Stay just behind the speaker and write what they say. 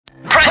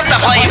the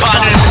play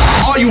button.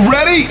 Are you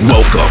ready?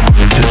 Welcome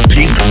to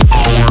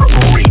Peakhour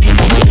Radio.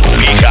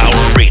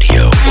 Peakhour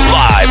Radio.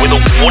 Live with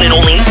the one and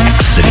only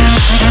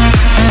Exodus.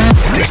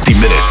 60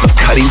 minutes of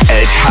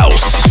cutting-edge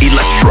house,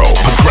 electro,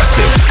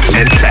 progressive,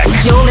 and tech.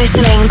 You're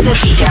listening to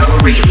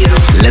Peakhour Radio.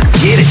 Let's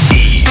get it.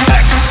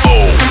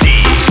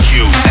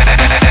 EXODU.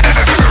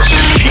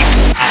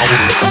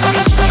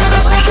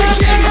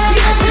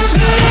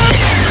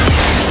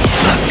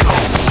 Let's go.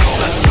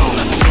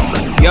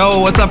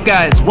 Yo, what's up,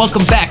 guys?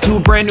 Welcome back to a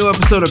brand new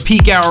episode of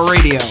Peakhour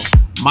Radio.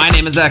 My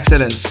name is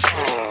Exodus.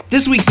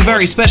 This week's a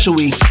very special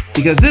week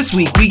because this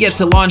week we get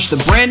to launch the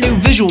brand new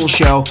visual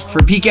show for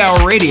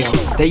Peakhour Radio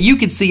that you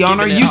can see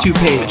on our YouTube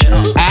page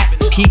at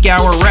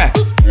Peakhour Rec,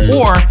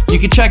 or you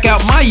can check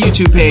out my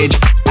YouTube page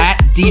at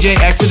DJ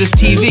Exodus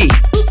TV.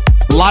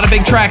 A lot of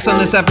big tracks on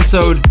this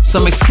episode,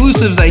 some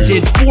exclusives I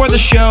did for the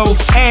show,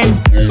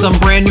 and some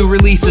brand new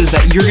releases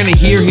that you're gonna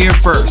hear here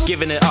first.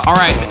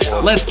 Alright,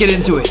 let's get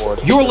into it.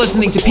 You're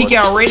listening to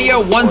Peakhour Radio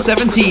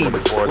 117.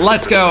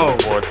 Let's go.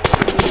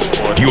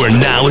 You are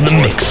now in the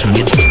mix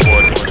with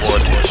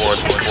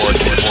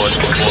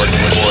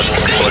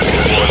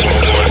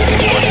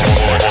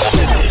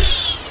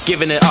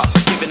Giving it up.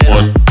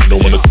 One, no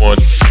one the one,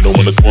 no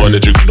one the one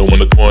that you no one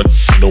the one,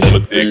 no one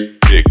the dick.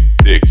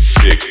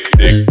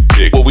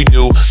 What we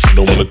do,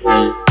 no one the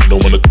one, no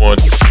one the one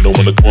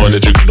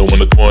that you no one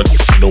the one,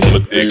 no one the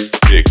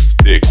dick.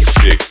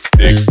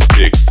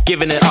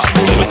 Giving it up.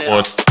 No one the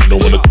one, no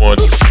one the one,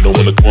 no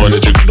one the one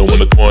that you no one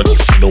the one,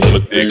 no one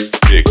the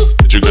dick.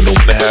 That you gonna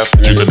one and a half,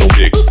 that you gonna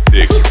dick.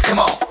 Come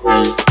on.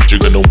 That you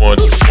gonna one,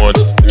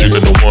 that you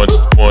gonna one,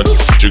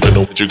 that you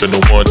gonna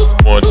one,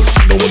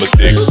 no one the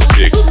dick.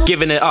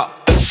 Giving it up.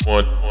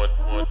 One.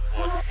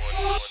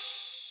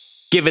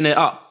 Giving it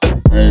up.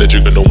 That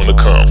you're gonna wanna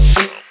come.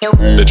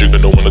 That you're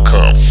gonna wanna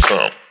come.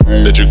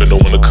 That you're gonna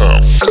wanna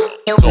come.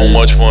 So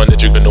much fun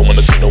that you're gonna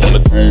wanna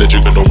that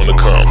you're gonna wanna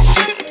come.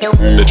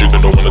 That you're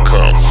gonna wanna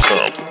come.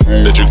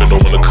 That you're gonna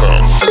wanna come.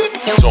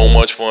 So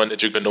much fun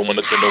that you're gonna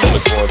wanna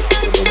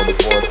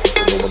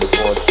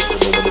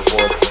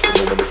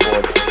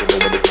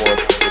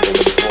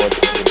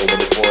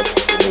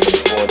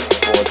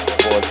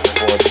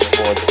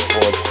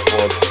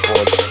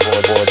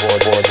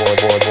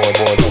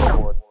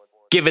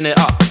Giving it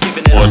up.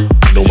 One,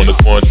 no one the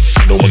one,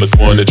 no one the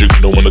one that you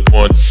no one the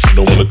one,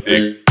 no one the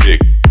dick.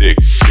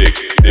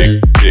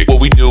 What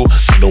we do,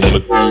 no one the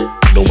one,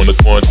 no one the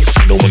one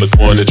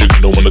that you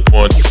no one the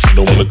one,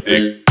 no one the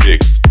dick.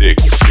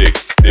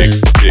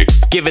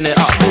 Giving it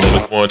up. No one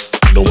the one,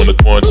 no one the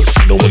one,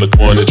 no one the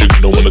one that you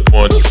no one the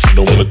one,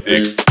 no one the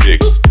dick.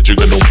 That you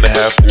gonna one and a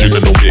half, that you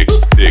gonna dick.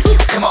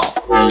 Come on.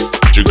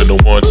 That you gonna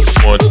one,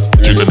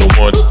 that you gonna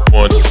one,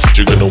 that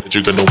you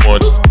gonna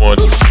one,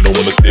 no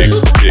one the dick.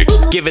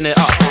 Giving it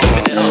up.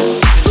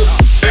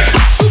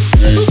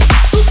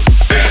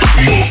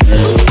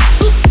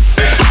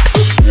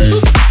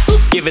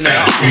 Giving it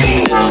up.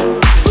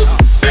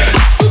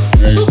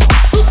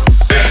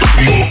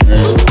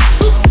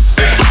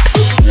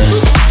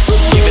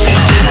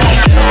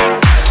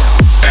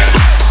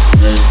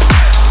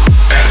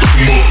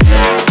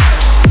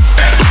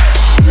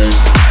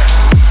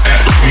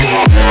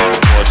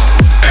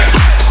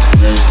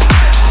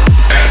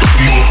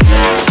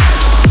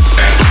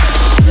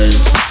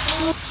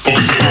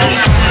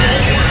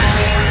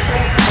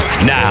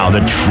 now the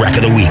track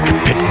of the week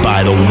picked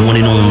by the one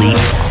and only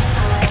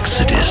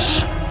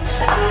Exodus.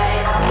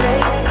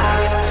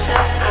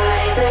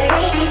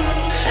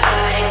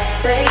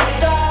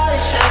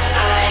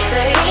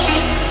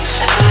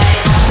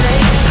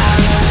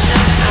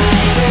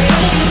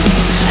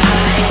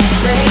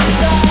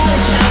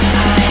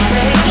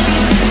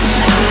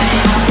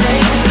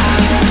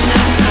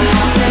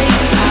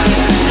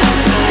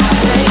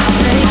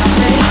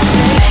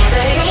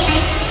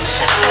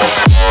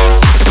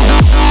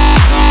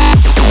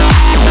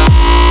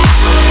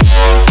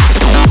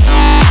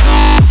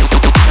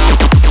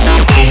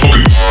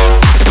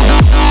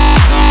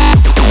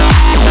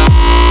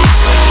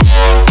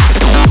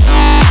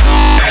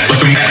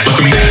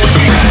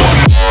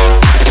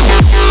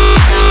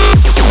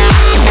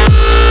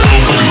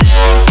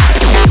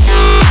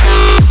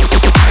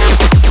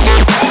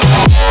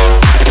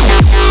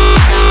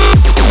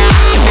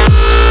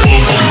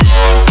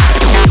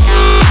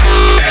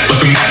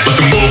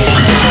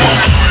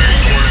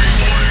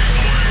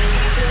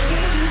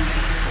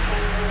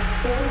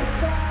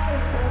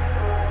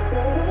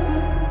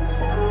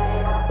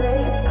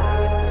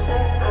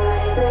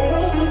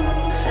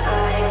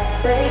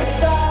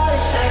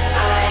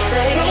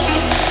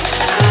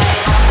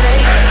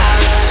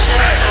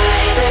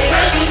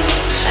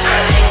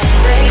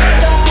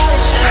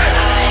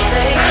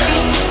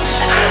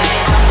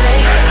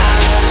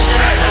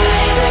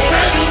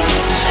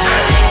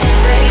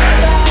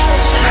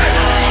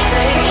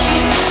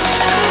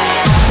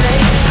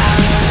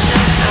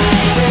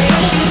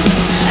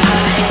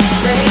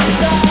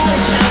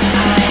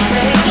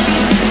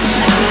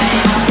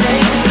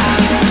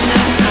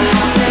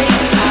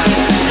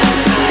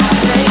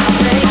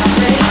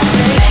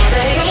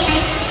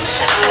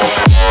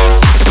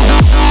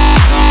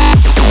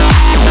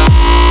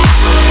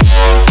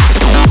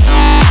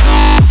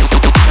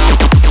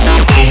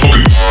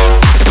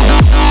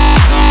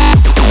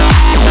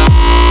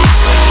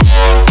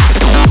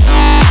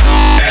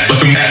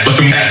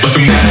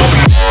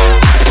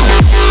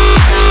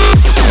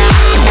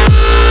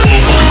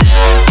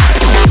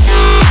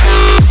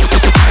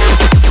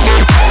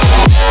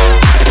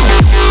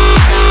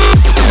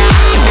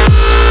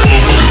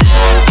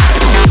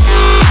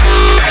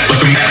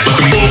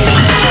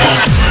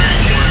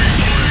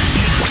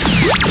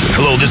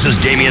 Hello, this is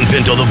Damian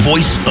Pinto, the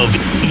voice of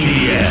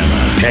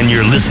EDM. And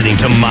you're listening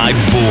to my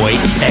boy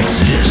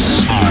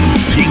Exodus on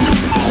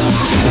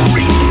Peakhour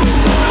Radio.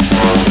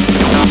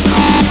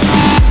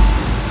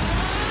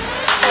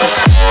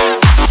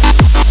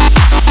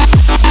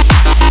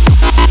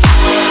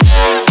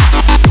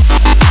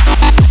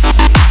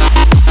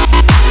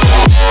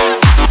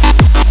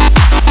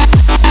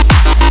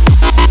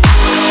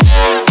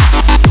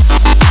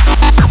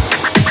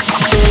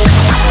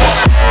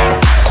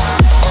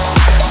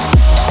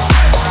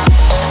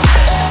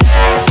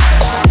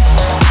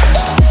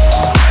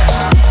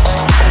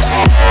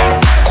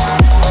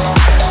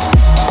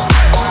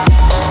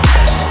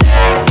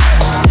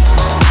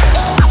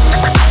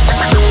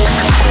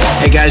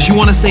 Guys, you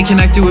want to stay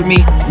connected with me?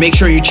 Make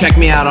sure you check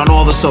me out on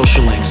all the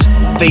social links.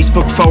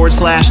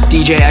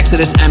 Facebook.com/DJ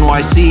Exodus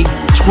NYC,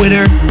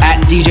 Twitter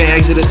 @DJ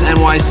Exodus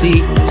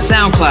NYC,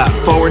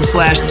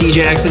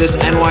 SoundCloud/DJ Exodus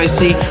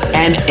NYC,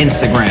 and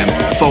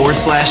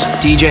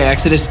Instagram/DJ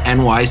Exodus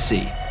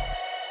NYC.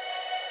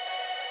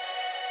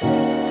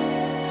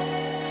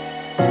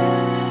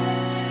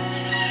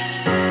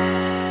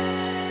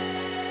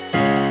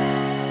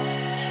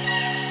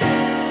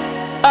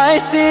 I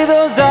see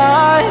those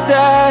eyes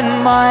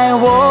and my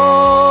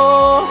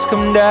walls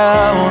come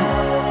down.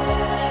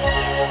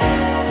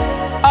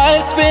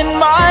 I've spent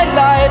my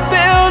life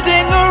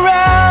building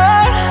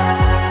around,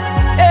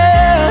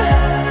 yeah.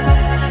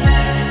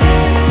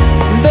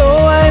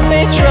 Though I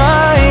may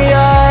try,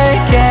 I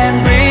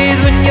can't breathe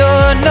when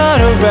you're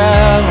not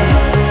around.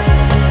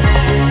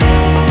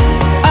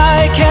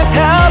 I can't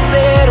help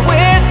it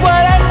with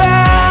what I found.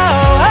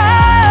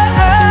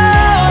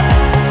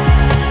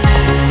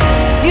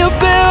 You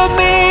build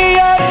me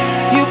up,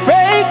 you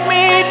break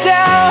me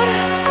down,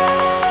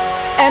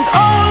 and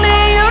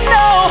only you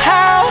know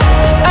how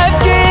I've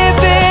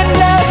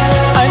given up.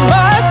 I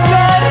must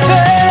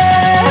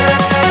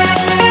confess,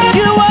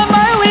 you are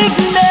my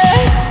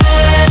weakness.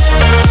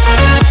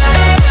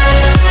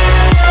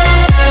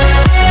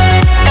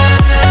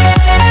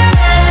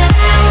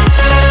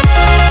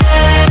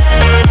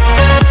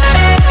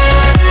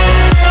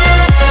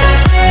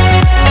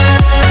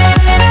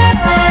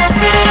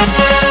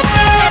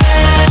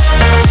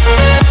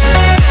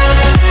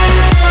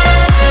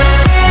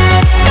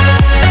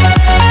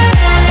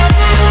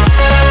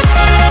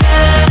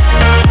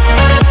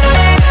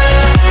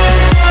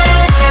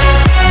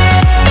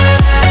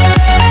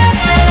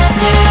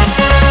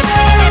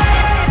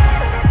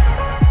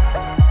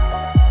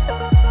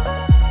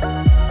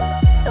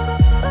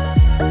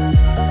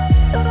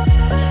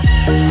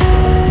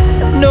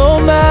 No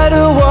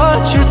matter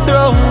what you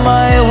throw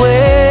my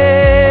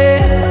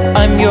way,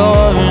 I'm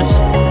yours.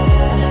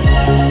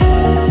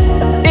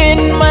 In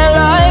my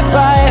life,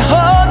 I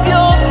hope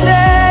you'll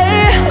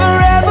stay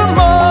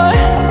forevermore.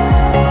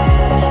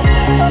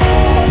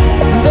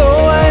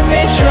 Though I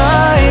may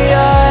try,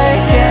 I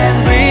can't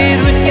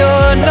breathe when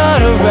you're not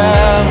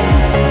around.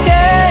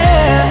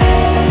 Yeah,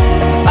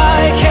 I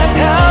can't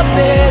help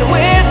it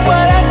with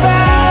what I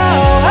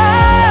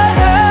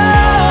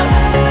found.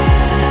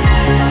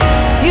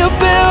 You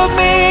build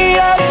me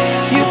up,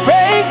 you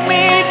break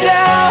me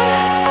down,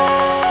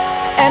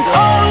 and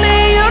only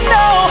you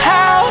know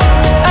how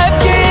I've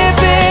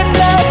given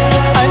up.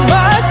 I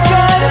must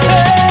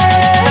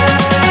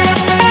confess,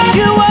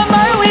 you are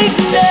my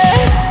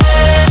weakness.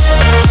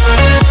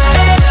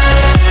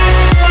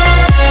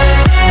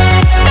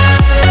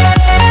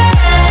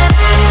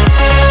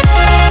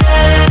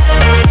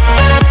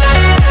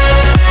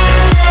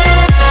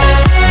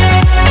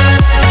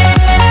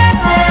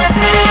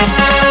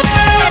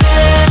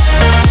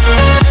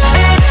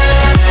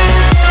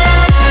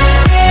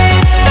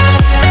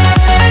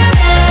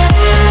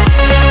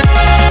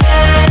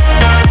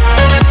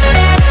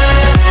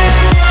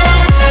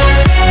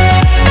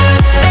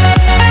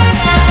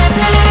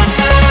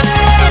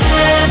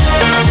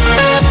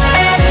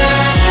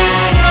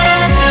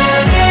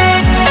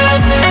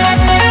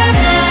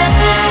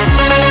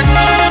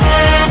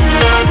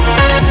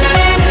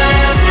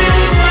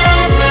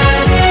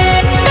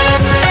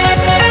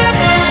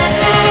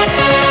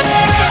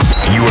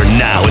 You are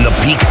now in the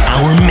Peak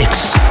Hour Mix,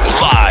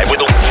 live with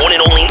the one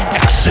and only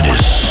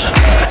Exodus.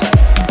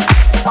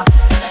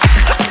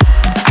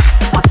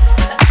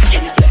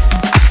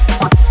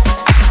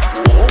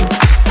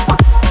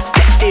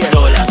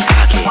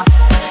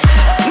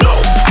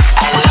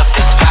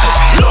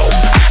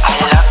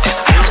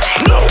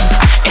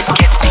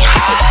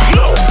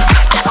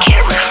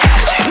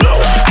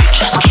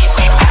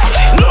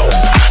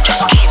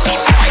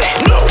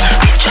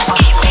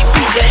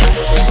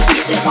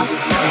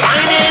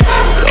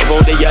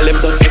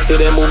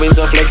 Moving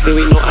so flexy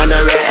with no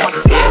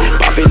anorexia.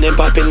 Popping,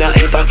 I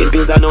ain't talking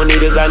pills, I no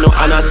needles, I no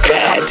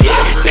anesthesia.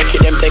 Take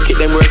it,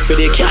 them work for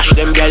the cash,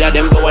 them gyal,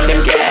 them go and them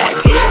get it.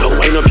 So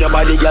wind up your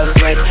body, girl,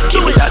 sweat.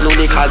 Give me that no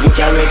need, cause you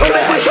can't regret. Come make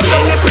we lock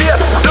down the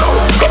place, no.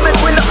 Come make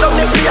we lock down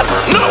the place,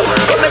 no.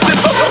 Come make we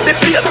fuck up the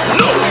place,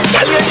 no.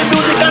 Girl, hear the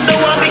music and don't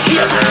want me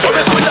here. Come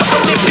make we lock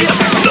down the place,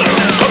 no.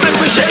 Come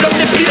make we shell up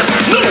the place,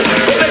 no.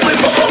 Come make we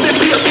fuck up the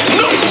place,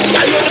 no.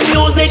 Girl, hear the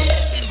music.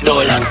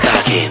 no long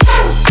talking.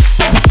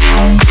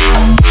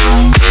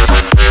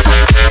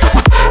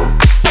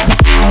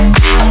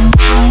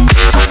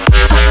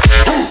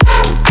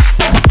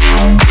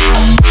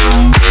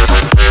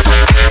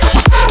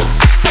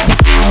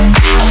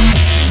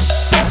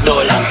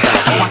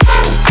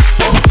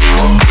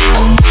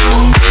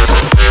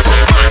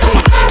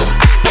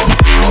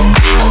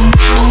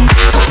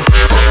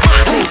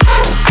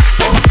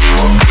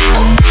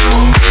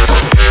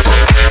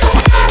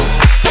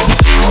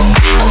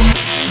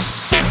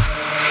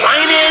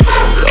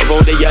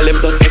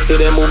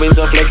 Them moving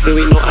so flexy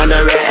with no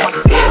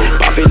anorexia.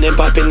 Popping,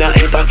 I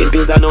ain't talking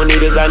pills, I no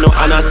needles, I no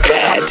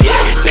anesthesia.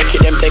 Take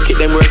it,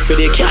 them work for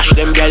the cash.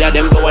 Them gyal,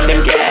 them go and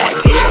them get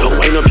it. So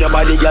wind up your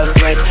body, girl,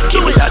 sweat.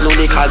 Give me that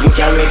money, cause you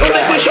can't regret. Come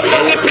make we shut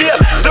down the place,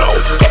 no.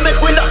 Come make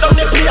we lock down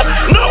the place,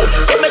 no.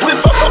 Come make we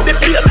fuck up the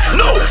place,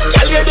 no.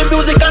 Gyal hear the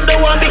music and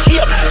don't want to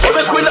hear. Come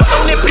make we lock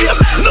down the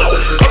place, no.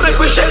 Come make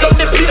we shut down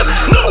the place,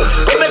 no.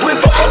 Come make we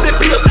fuck up the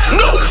place,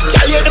 no.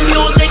 Gyal hear the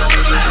music,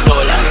 no.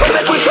 Come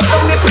make we shut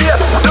down the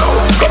place, no.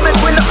 Come make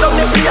we lock down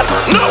the place,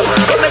 no.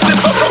 Come make we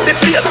fuck up the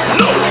place,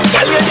 no.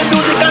 Gyal hear the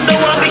music and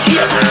don't want to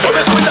hear. Come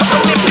make we lock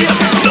down the place,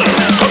 no.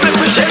 Come make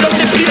we shut down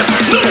the place,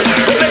 no.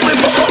 Come make we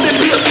fuck up the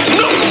place,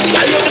 no.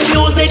 Gyal hear the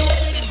music,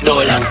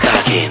 no long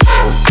talking.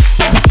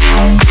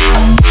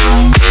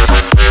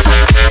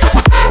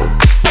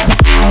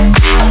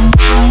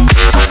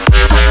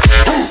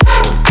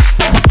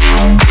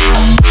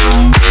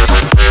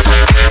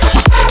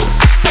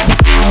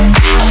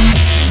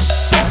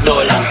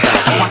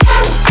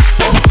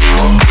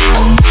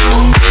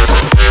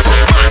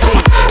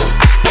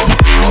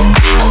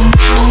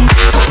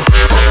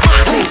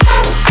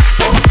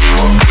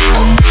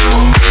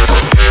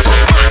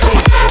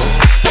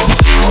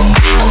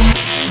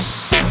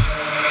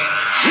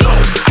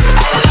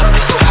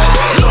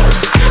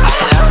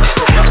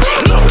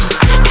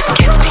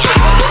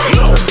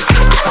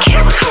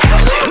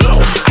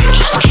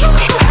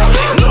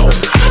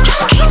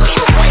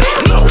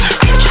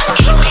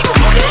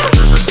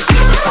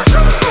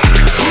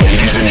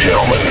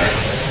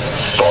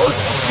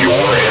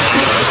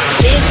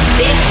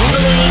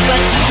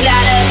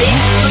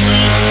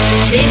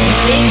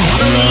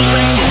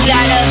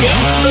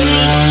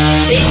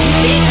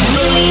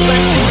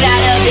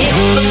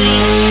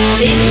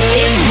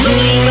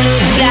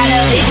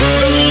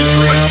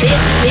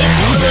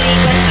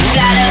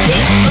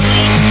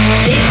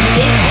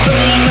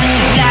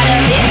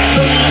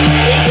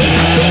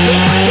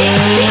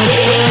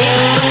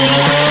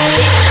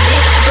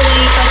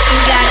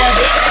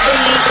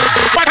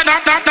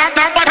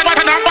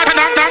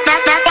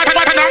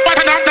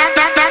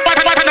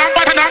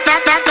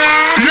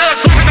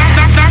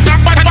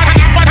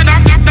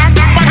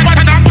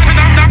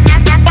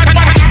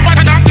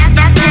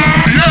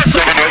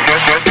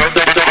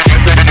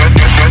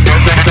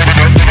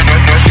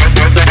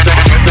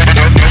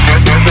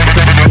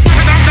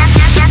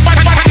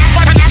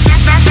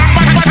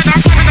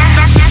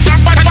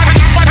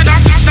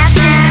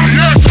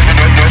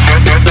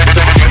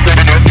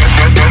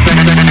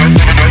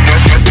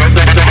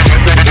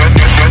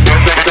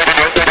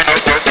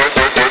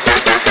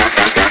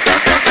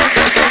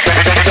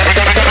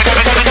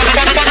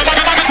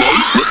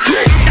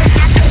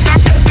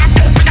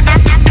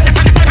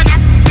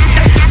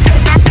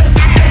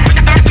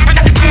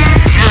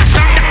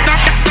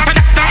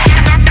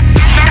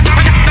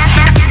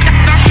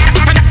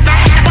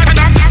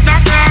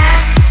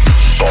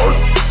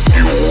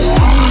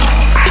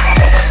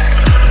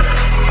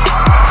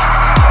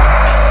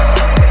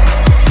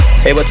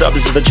 Hey, what's up?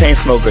 This is the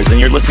Chainsmokers, and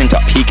you're listening to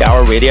Peak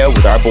Hour Radio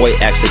with our boy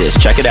Exodus.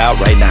 Check it out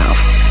right now.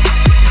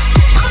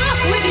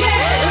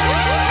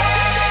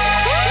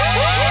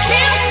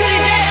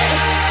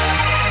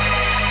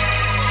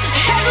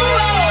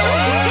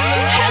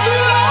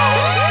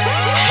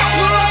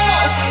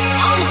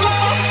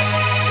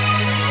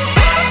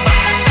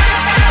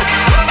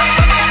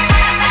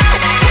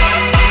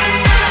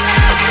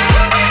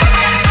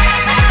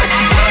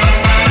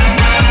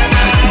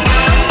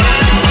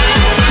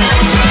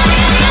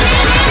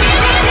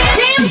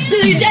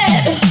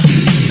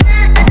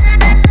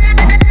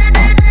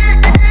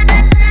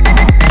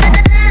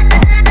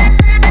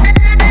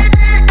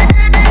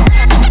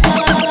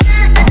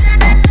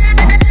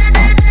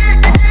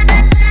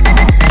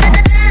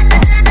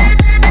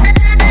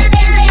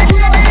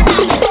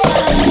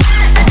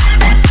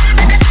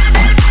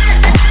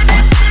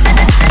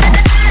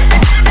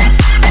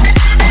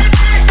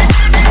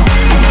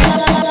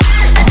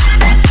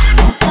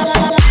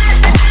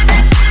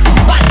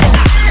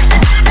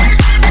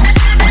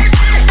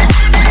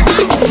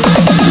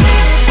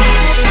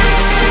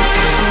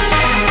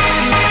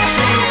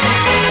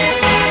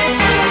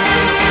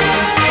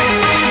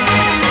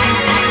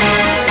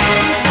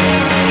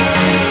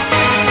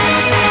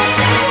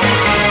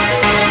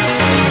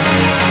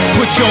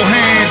 your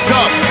hands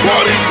up.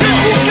 Party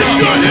people, get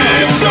your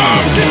hands up.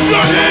 Get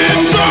your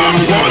hands up.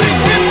 Party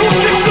people,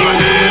 get your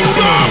hands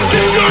up.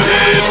 Get your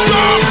hands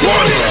up.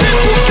 Party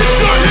people, get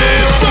your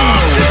hands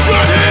up. Get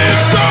your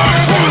hands up.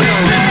 Party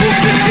people,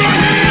 get your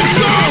hands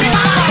up.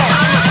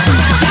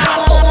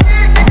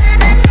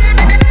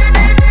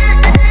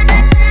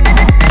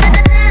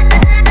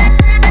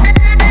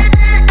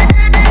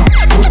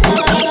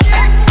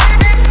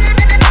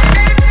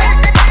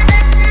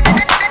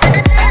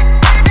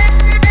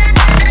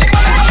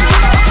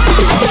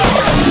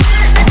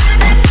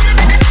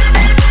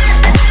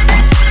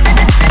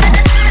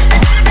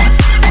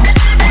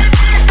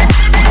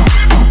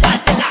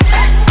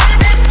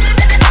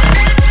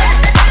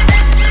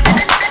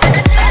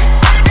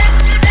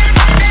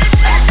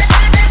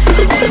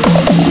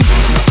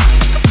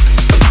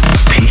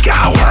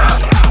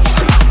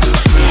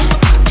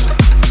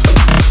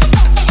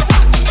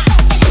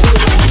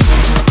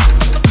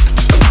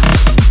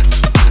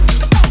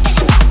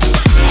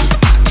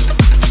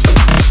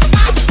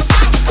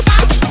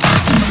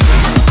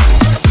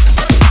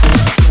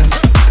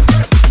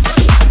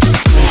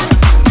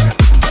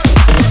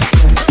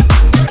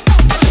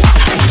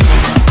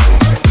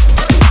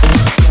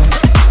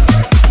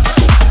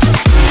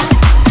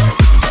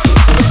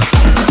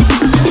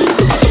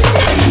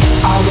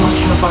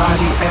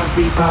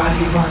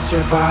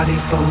 body,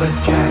 so let's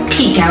jack.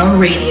 Peakhour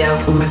Radio.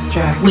 Let's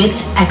jack. With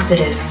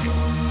Exodus.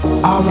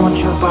 I want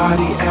your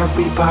body,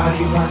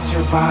 everybody wants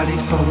your body,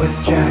 so let's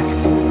jack.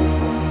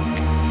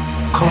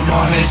 Come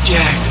on, let's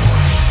jack.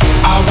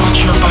 I want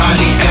your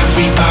body,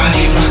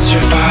 everybody wants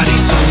your body,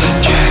 so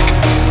let's jack.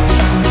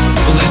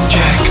 Let's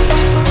jack.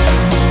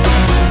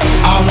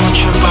 I want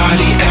your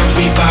body,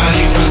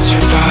 everybody wants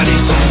your body,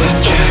 so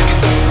let's jack.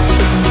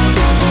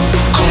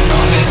 Come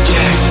on, let's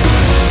jack.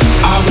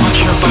 I want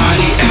your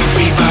body,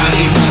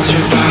 everybody wants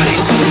your body,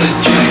 so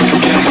let's jack,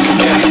 jack,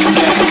 jack,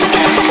 jack,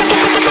 jack.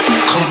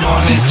 Come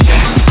on, let's jack.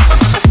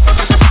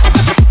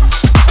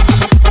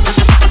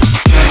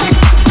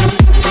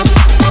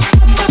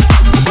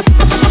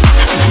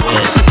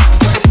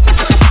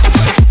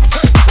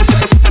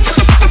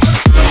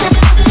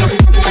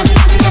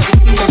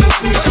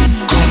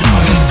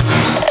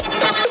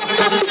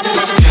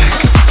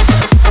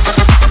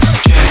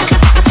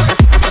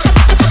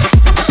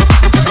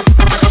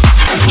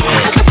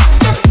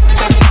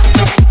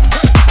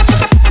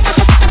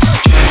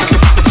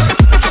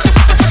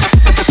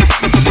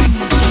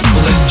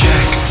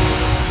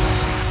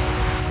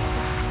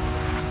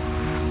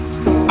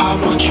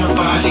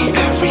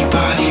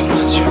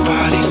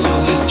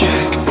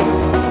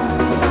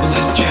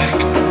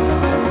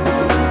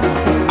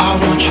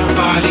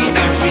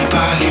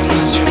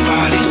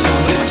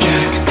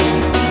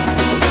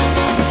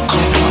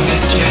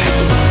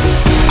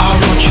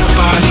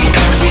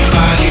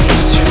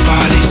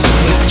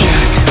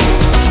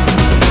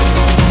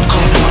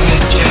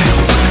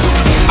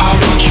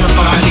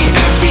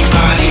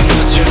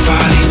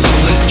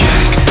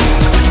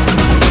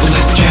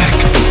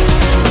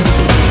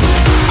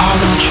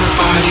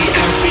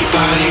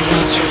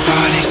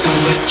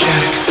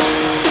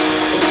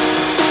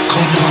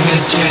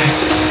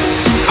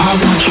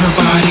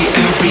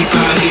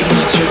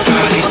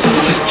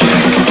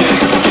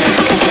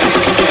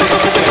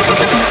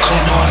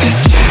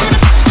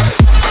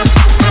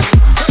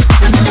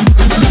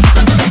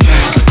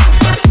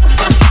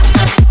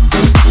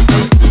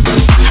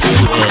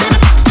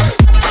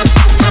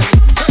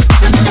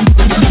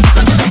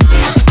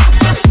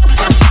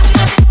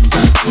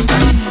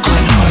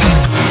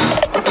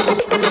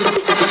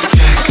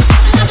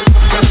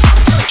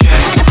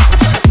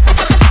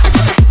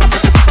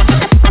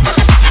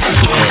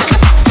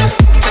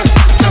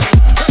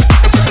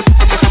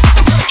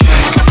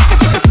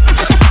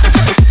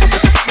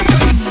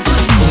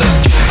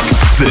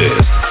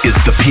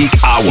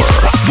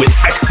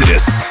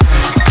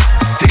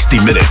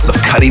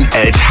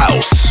 Edge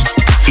house,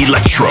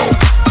 electro,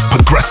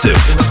 progressive,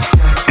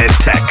 and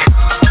tech.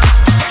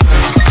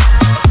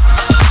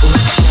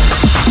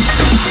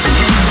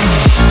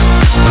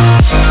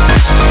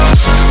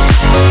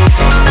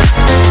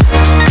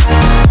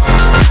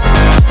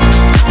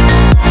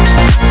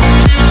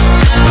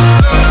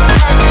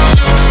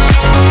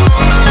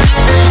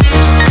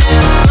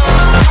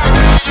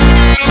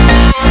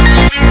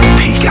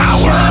 Peak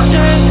hour.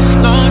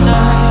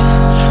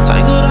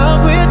 Tangled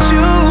up with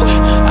you,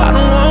 I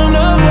don't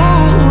wanna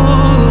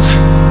move.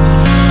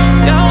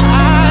 Your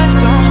eyes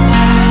don't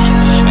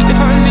lie.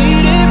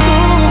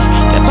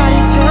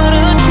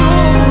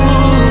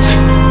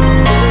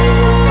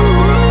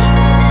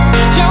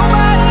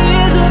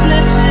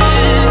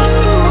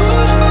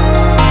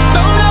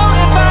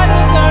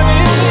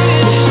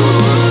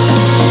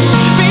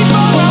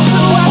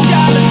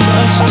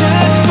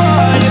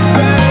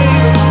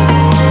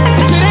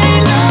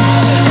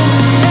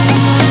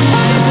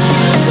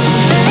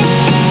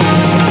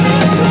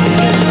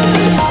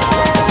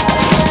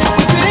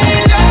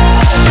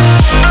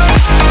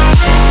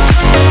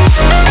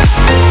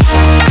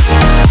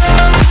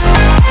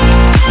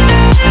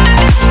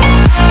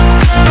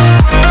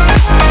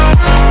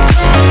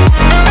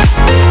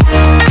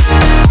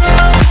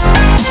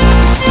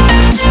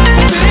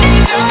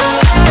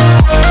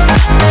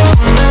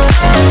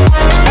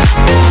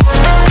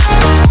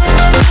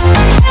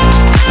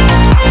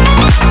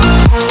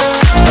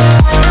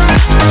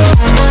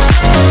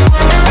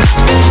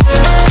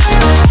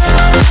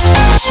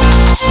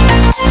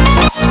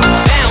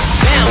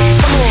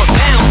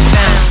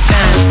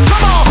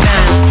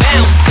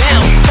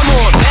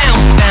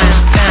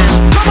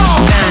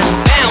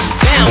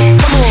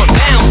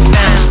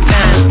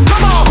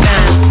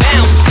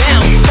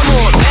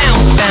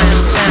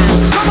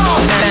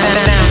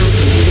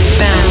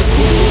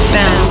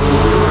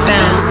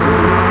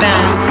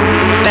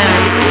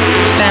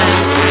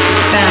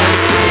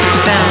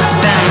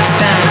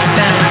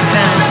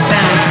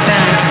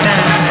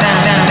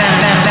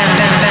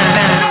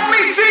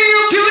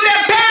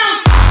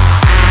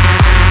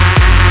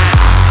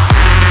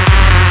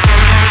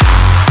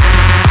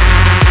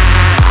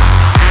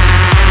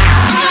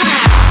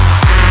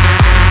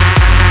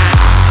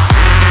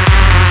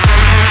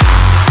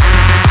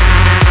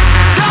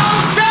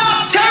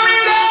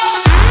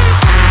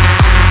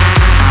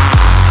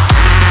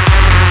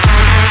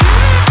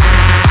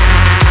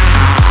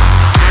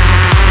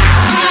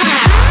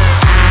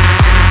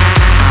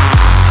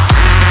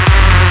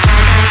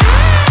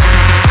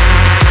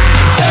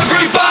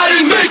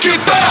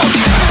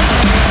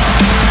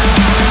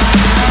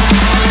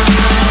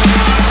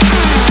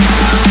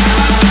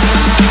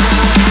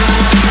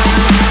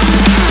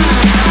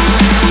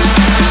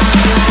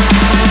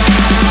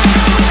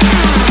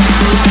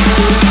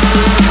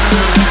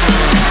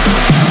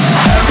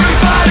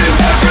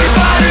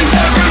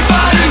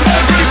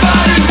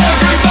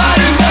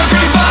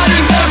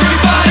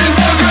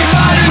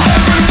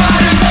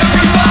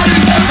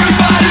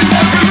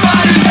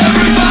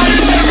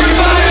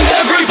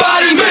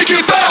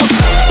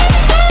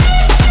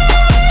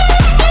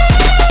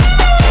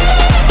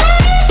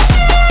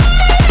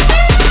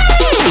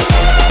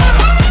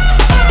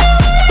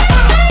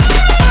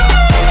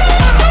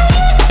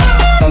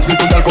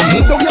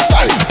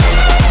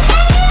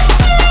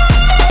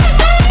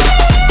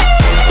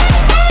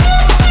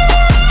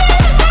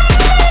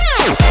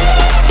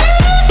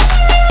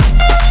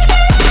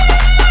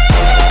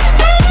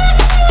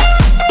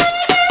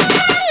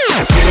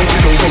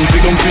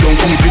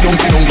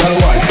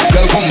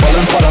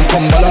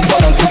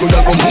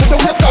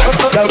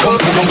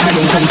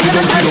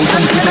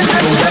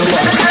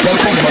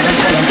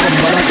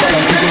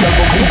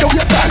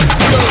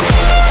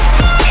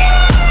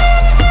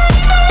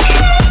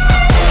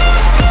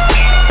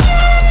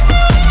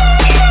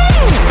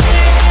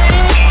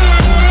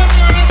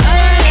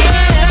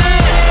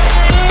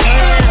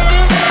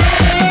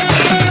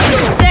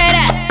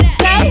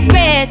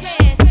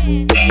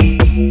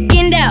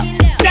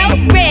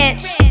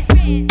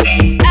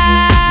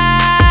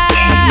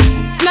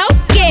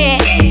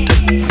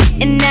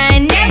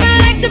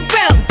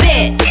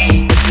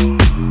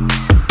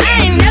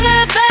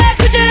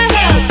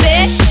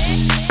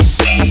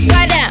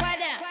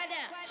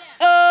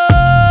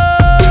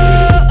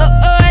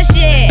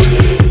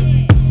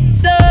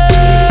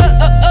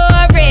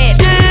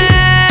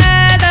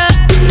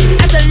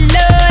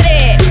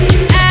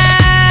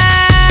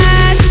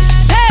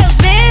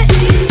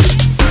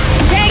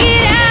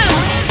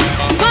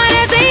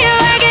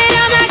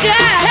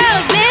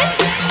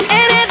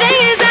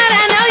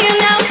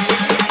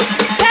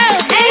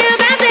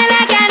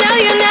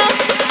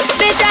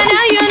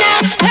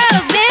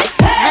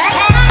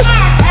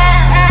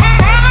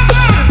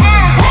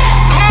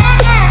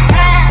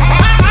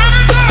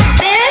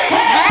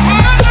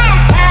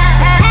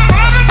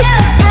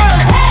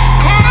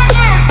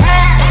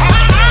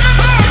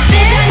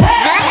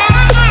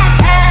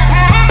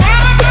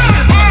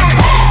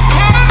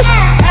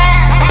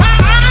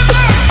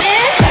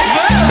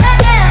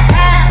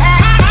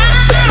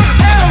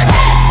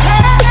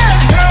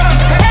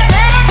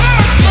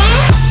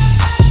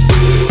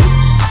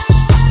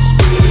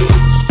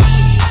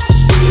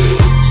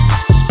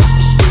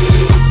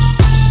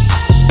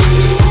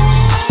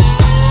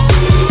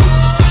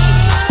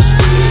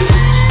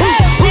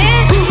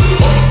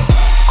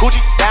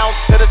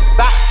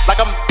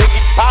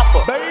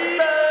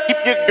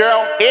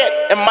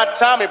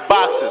 Tommy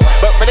boxes.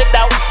 But when it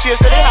out, she a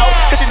silly hoe,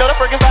 cause she know the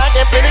freaking slide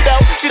get plenty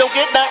dough. She don't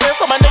get nothing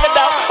from my nigga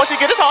though. All she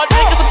get is hard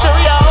dick and some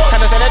Cheerios.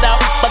 Kinda send it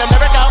out, but I'm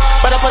never out.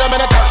 But I put them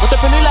in the dirt with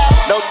the penny low.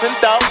 No tint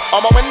though,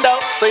 on my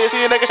window, so you see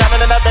a nigga shining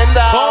in that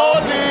Benzo.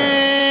 Holy,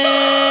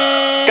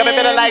 got me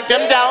feeling like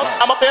them Jones.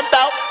 I'm a pimp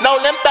out,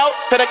 no limp out.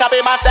 Couldn't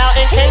copy my style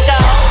in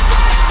Kinko's.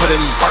 Put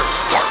in work,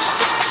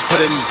 put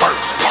in work,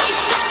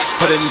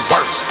 put in work, put in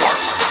work,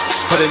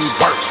 put in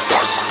work,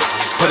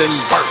 put in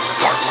work,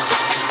 put in work,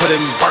 put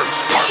in work,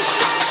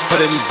 put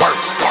in work,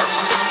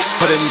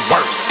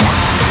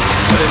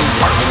 put in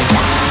work,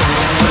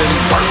 put in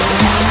work,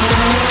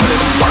 put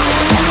in work.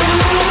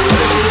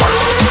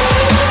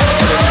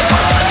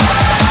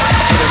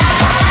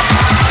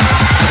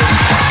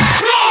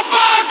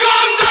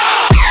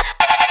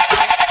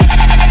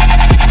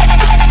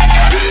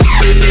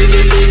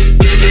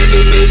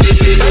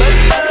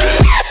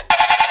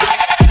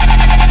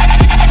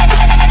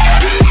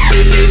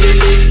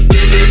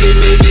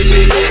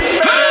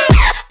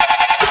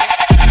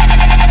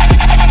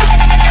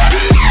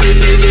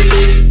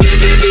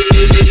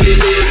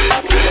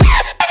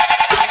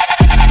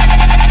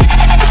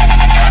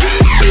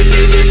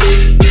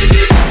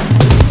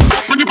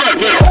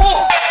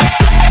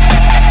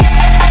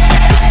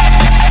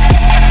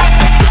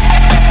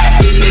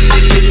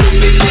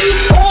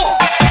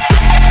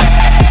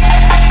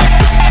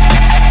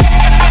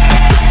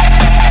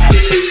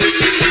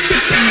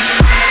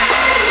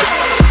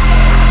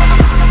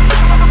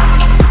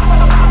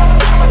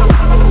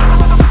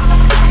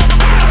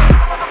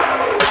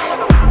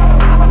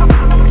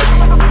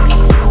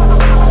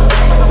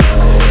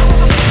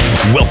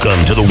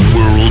 Welcome to the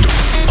world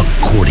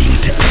according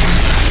to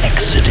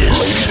Exodus.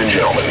 Ladies and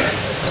gentlemen,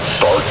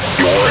 start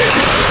your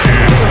engines.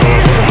 Hands up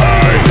high,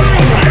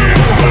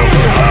 hands up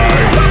high,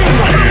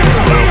 hands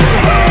up high,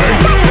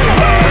 high.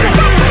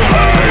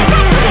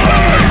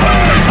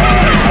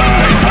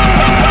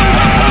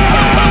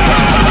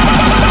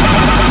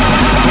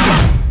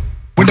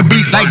 When the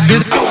beat like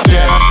this,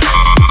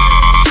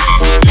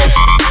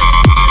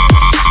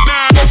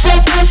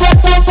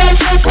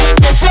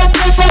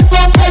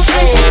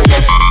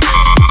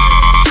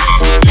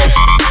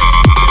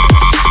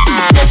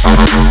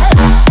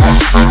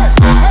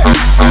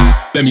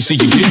 Let me see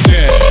you get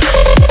down.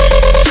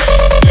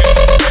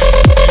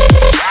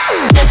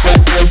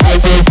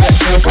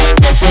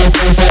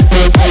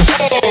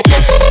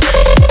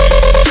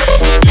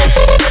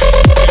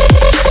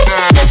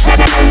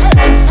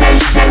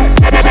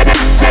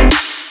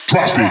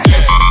 drop it.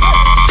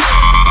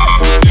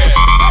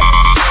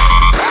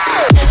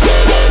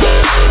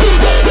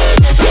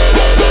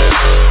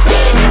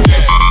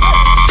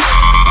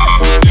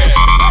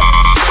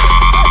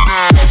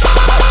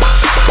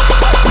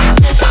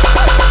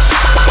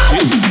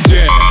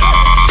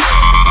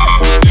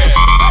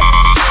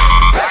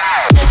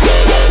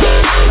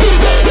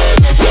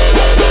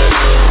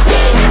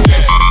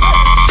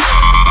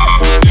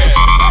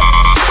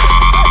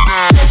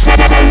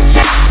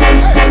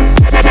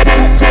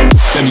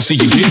 Let me see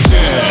you get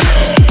down,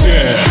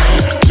 down,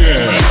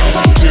 down,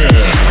 down,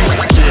 down,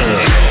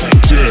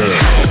 down,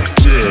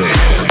 down,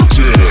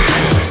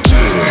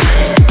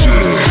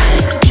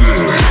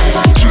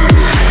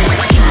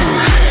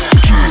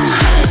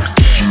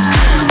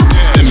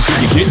 let me see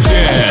you get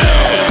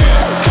down.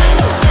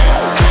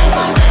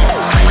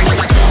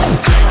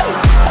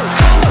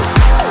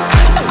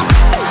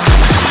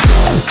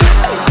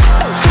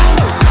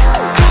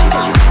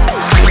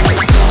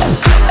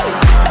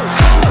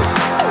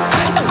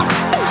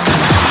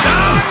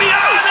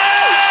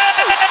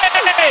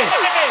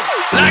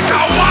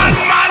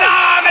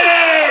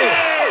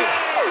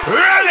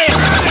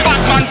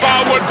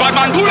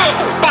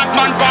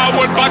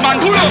 Batman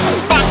pull up,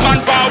 Batman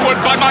forward,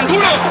 Batman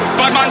pull up,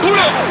 Batman pull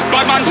up,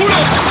 Batman pull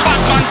up,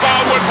 Batman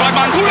forward,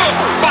 Batman pull up,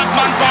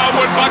 Batman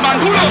forward, Batman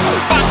pull up,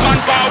 Batman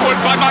forward,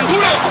 Batman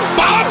pull up,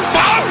 Bob,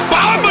 Bob,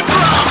 Bob,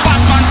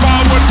 Batman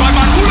forward,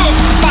 Batman pull up,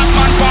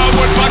 Batman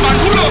forward, Batman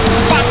pull up,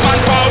 Batman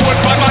forward,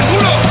 Batman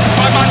pull up,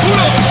 Batman pull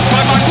up,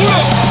 Batman pull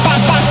up,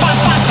 Batman,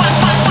 Batman,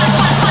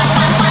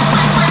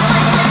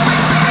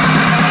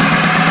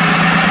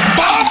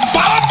 Bob,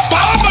 Bob,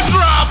 Bob,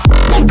 drop.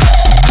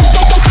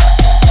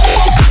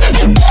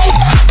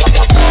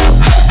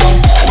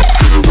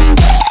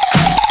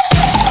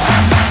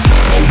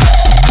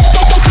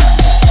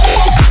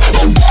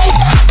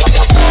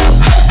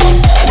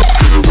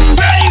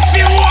 Ready if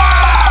you want.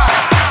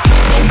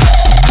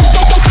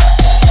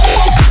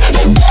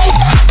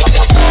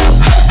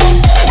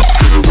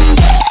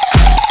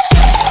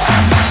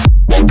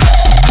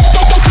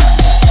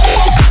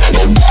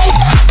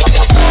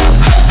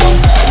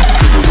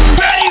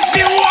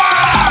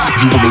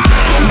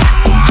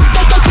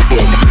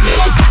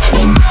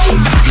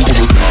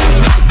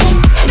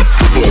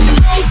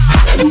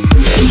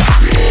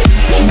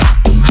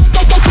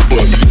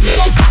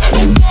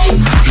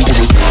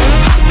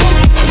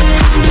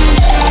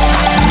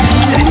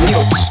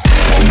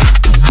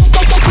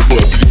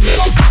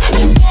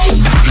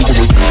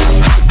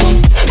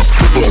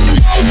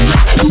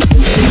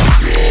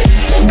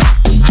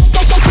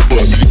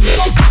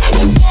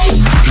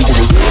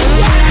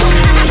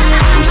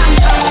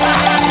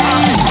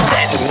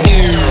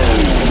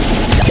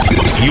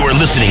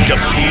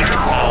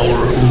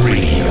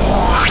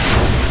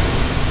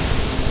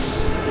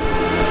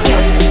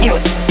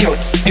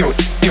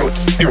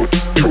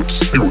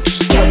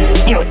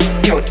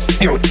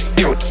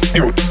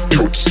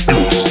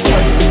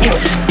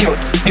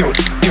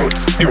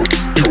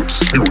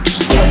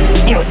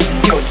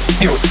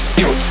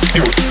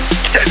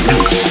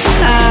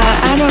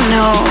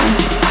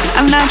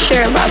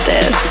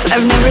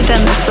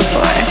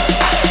 before.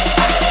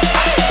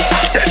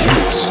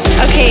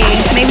 Okay,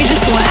 maybe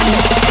just one.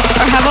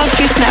 Or how about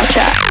through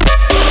Snapchat?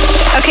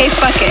 Okay,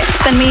 fuck it.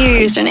 Send me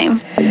your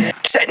username.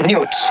 Send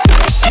nudes.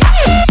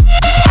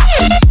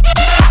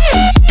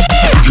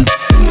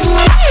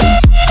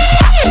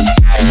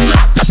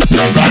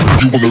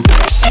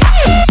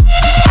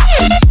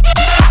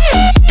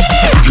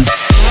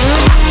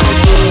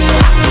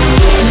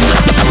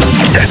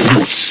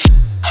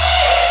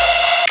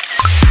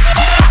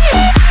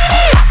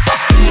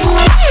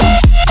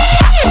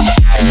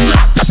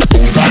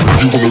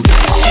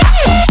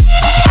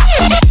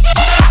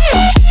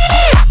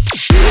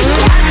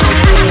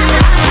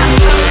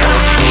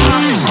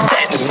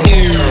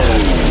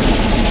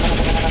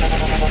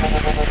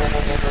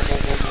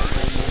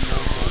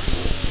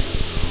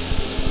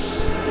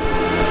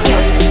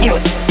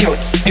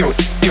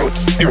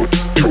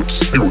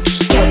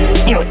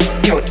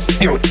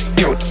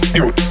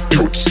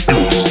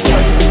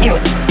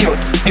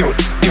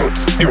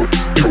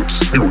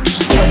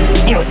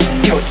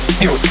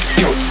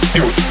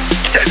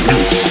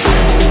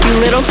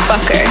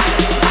 Fucker,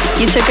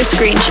 you took a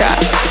screenshot.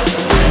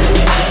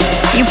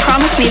 You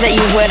promised me that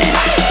you wouldn't.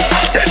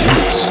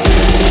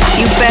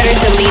 You better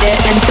delete it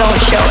and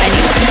don't show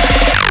anyone.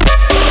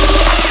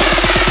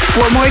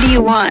 What more do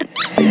you want?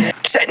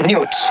 Send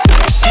nudes.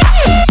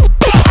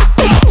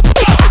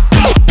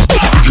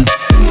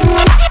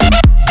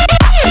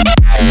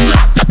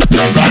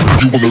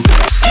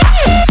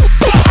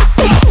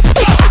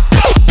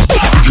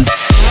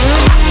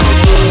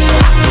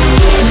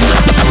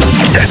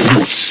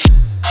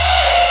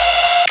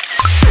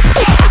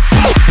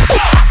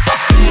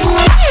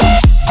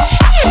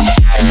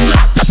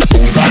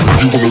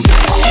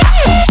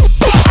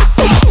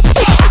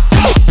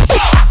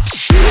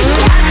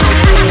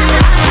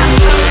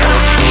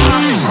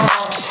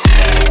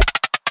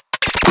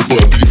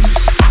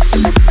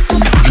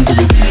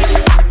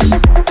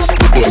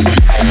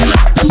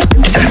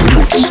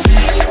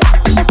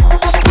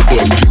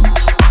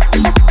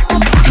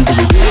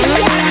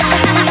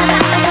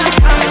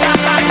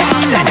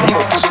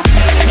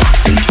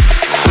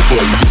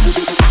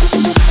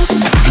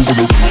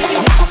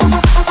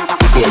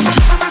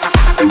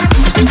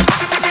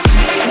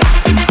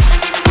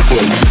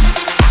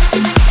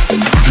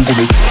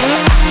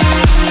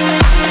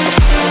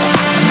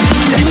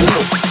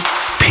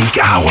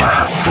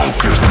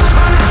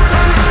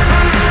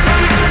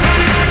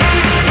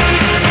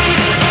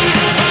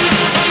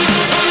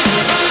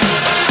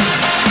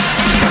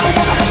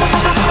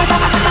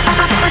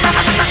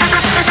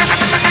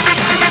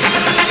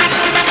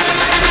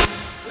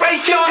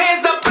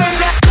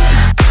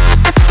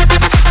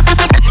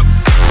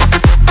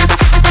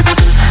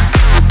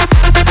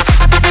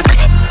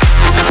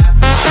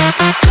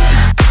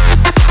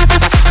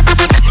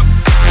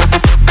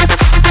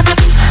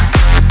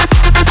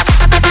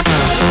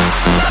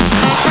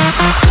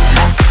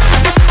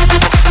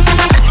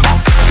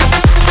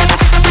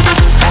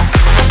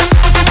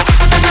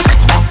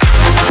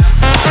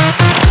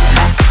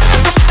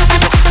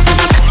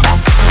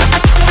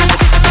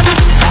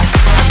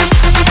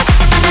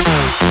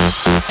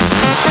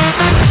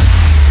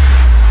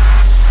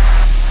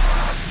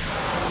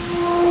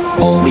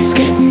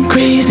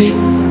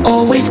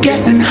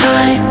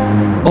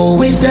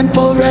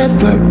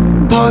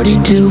 Party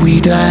till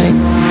we die.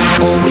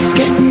 Always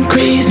getting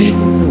crazy,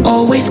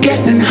 always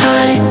getting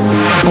high.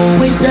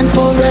 Always and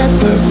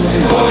forever.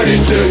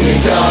 Party till we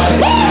die.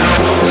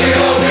 We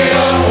are, we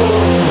are,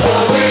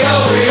 we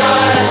are, we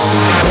are.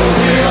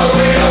 We are,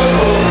 we are,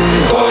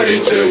 party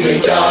till we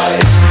die.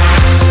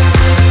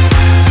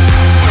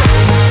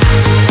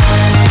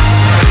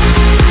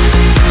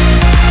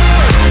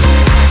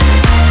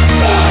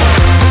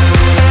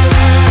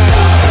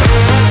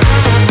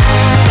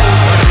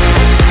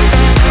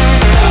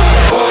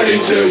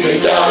 Till we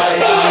die.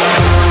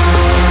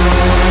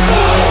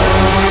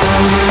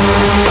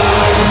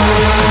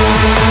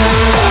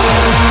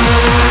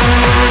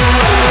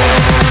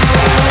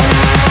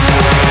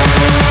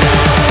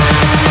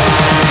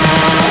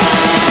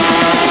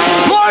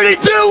 Party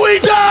till we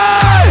die.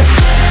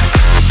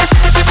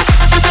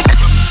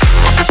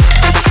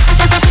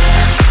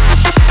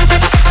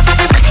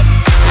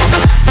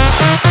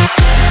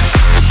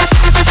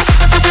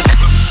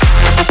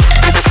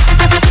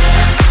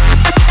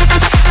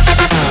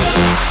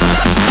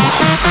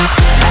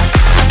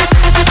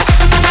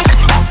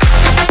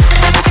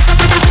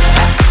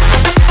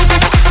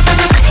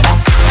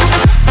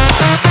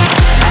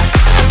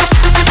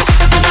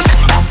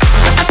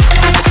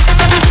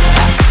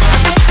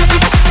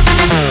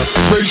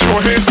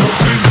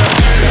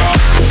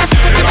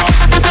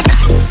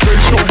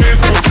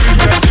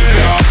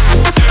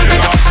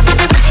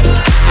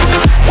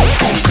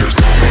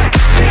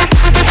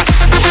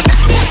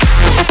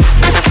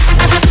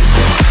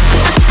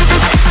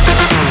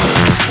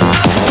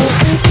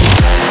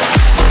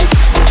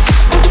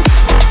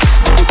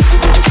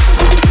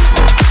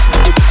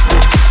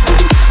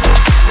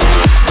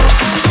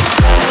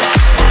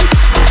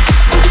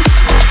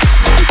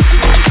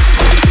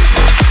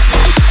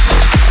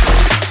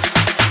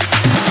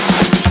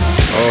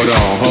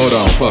 Hold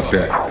on, fuck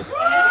that.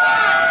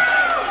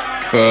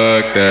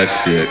 Fuck that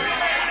shit.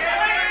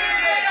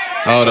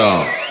 Hold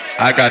on.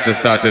 I got to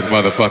start this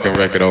motherfucking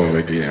record over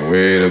again.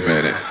 Wait a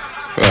minute.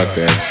 Fuck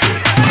that shit.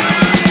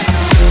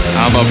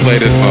 I'ma play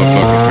this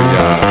motherfucker for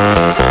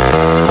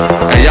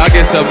y'all. Hey, y'all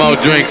get some more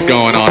drinks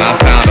going on. I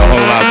sound a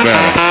whole lot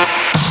better.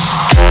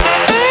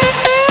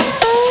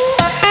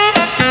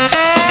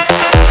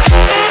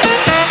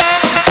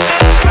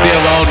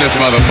 Still on this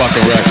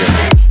motherfucking record.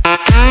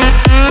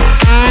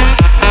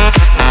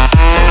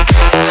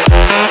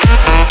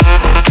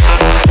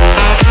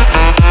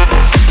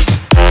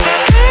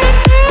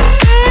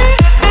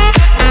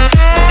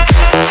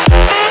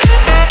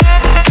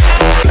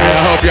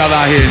 Y'all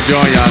out here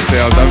enjoying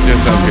yourselves. I'm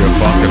just up here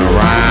fucking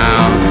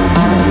around.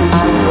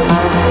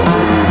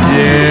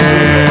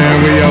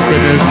 Yeah, we up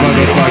in this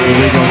motherfucker.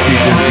 We gon'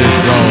 keep this bitch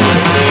rolling.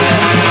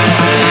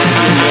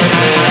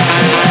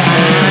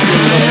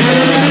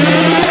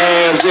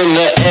 Hands in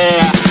the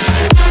air.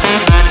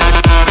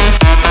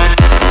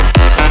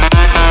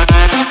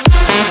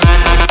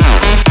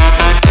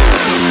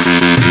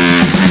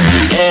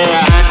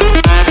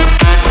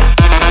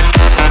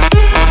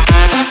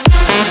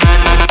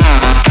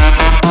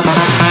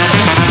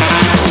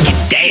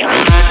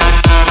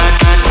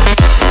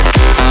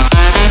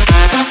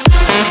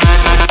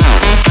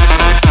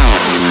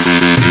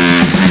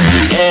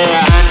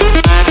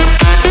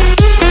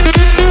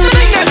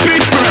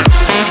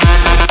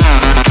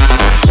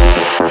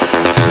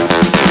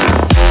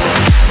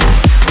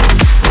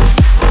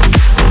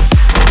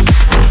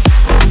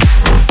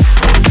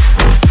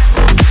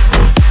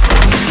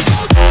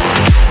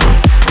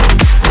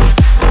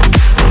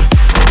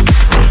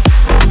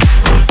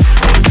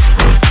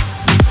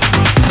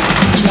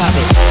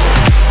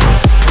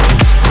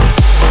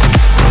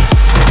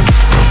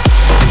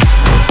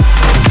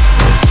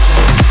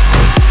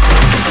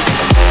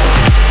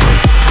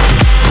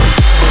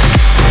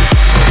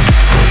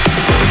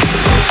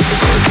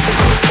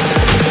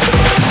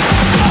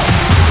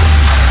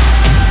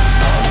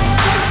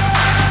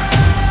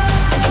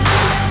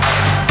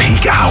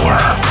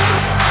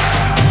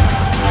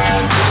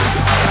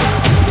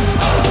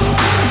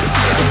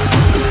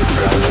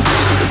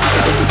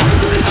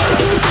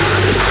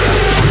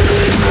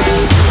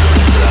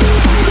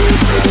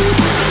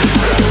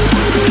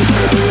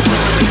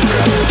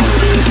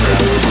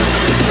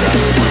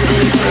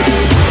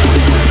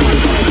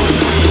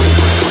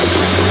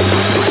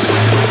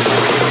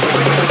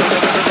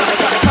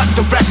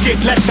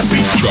 Let the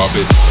beat drop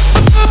it.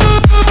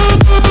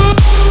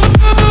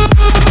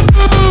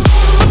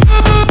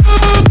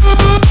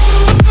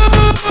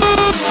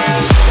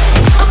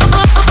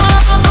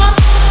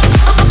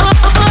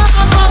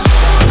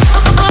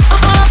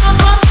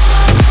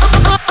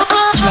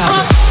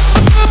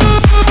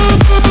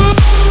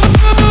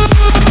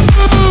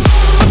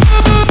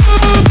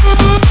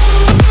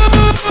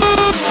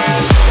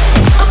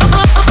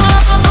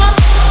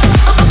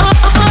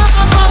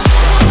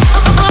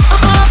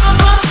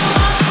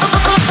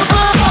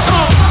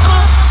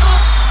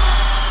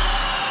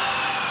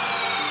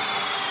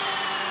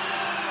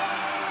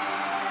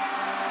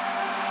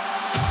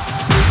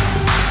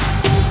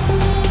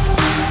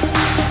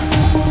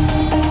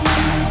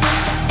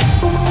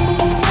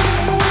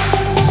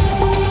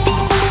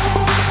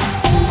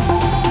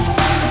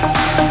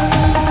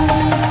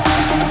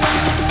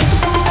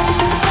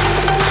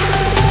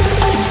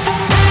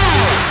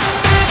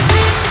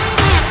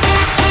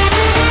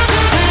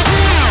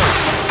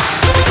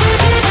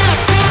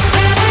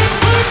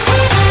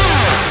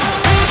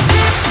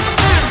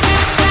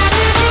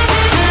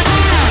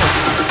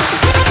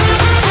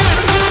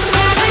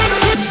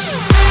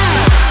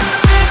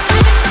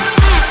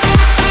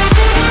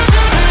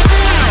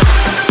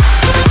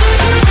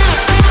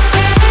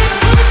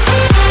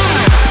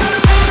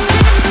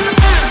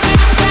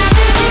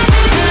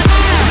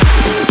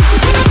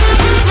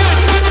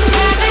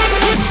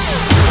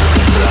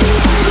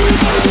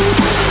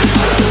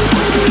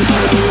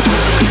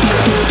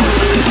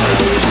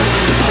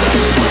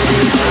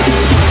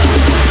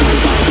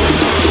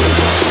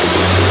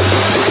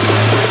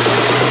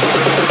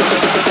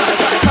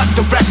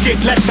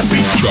 Let the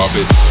beat drop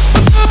it.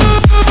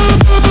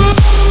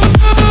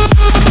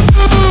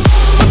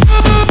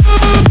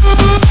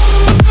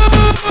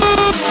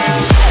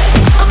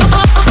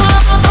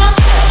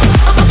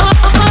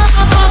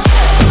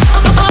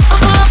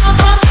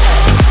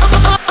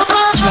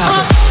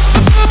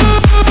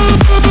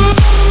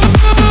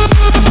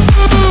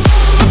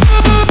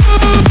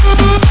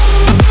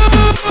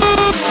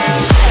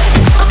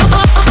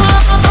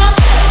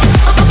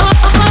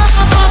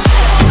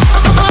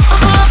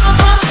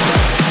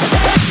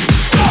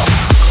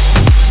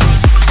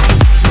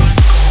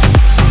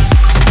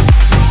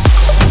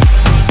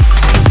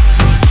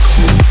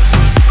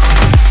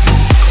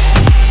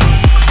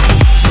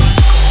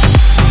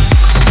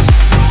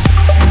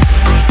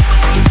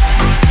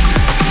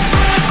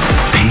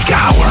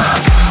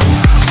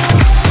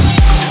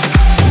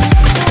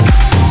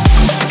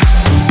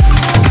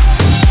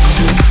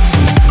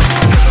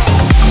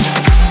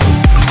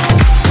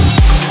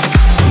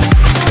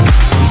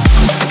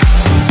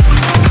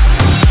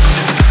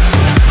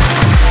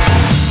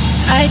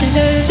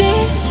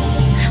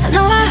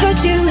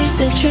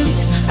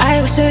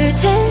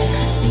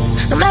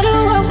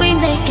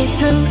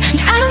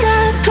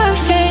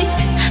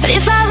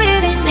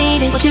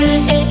 you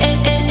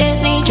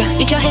let me drown?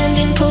 Reach your hand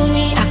and pull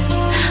me out.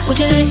 Would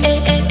you let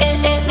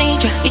me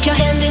drown? Reach your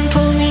hand and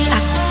pull me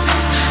out.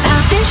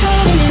 I've been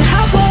trading in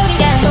hot water,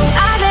 yeah, no,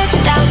 I let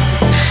you down.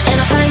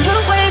 And I find a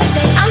way to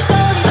say I'm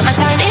sorry, but my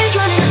time is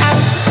running out.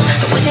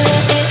 But would you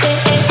let me drown?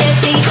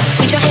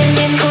 Reach your hand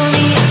and pull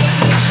me out.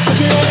 Would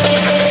you let me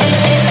drown?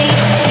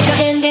 Reach your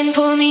hand and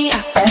pull me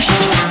out.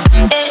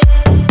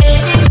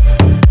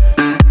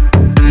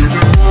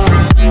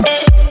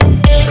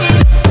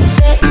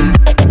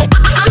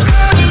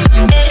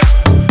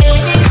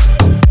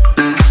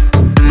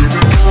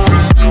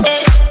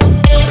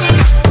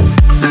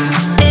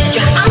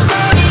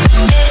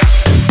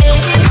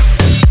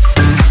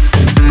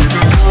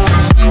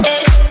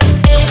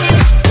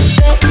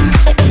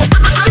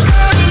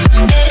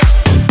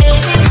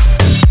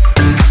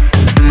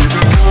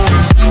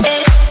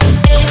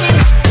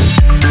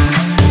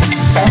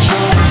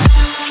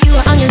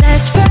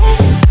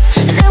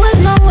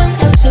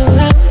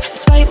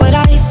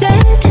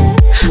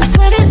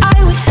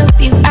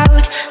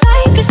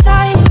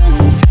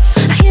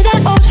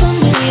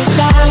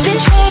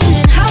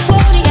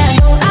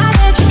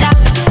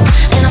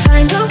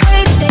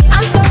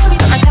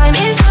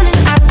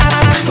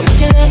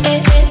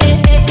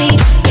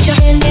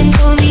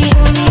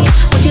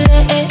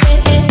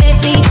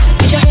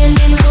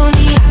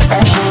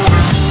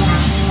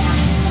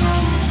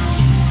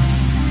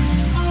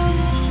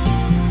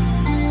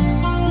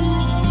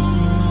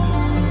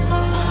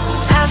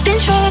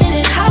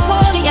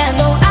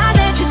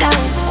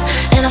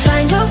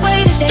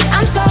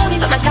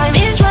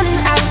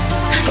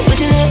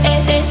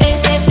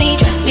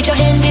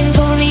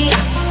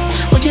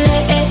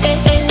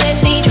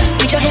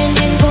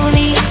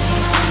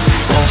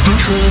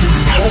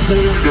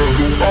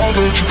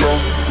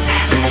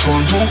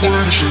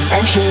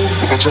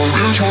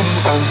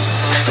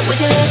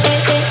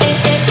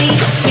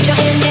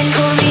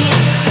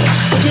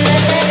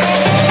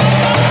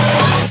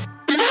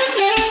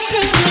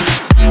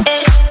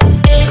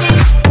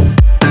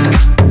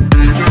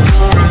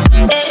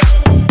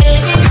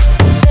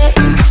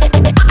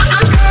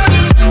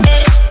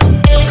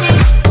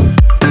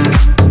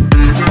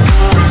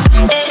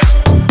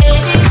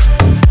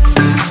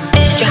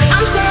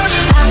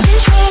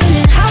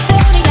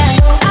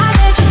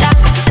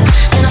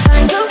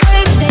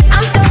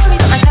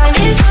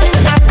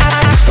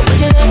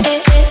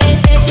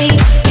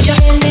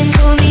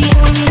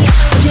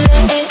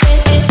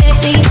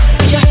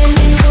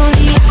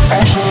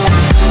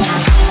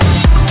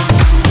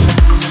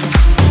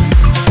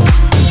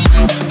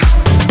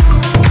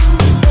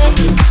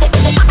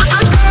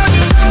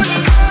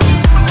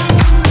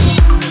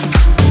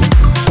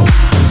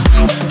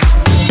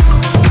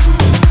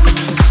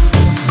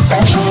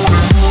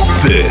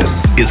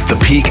 is the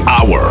Peak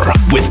Hour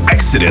with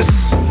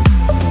Exodus.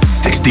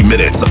 60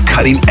 minutes of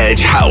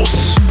cutting-edge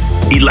house,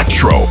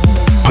 electro,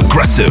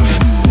 progressive,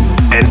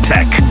 and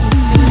tech.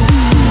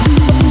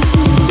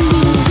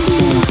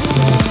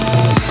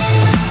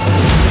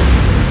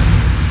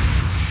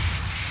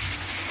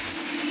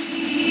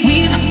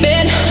 We've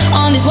been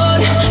on this road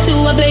to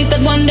a place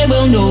that one day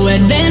we'll know.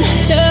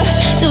 Adventure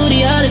to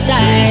the other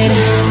side.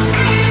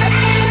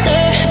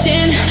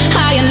 Searching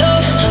high and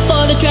low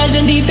for the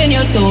treasure deep in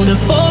your soul. The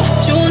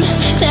fortune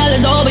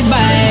teller's always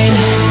right.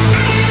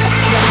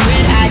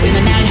 Red eyes in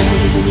the night,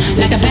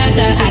 like a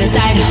panther out of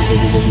sight.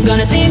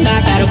 Gonna sing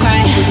my battle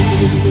cry,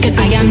 'cause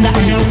I am the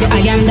hunter, I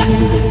am the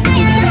hunter. I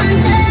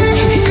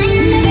am the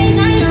great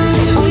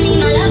unknown, only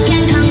my love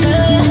can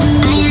conquer.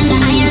 I am the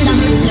hunter. I am the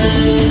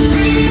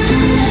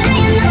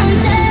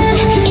hunter.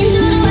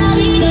 Into the wild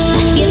we go.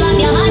 Give up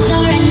your heart,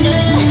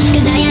 surrender.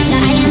 'Cause I am the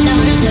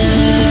hunter.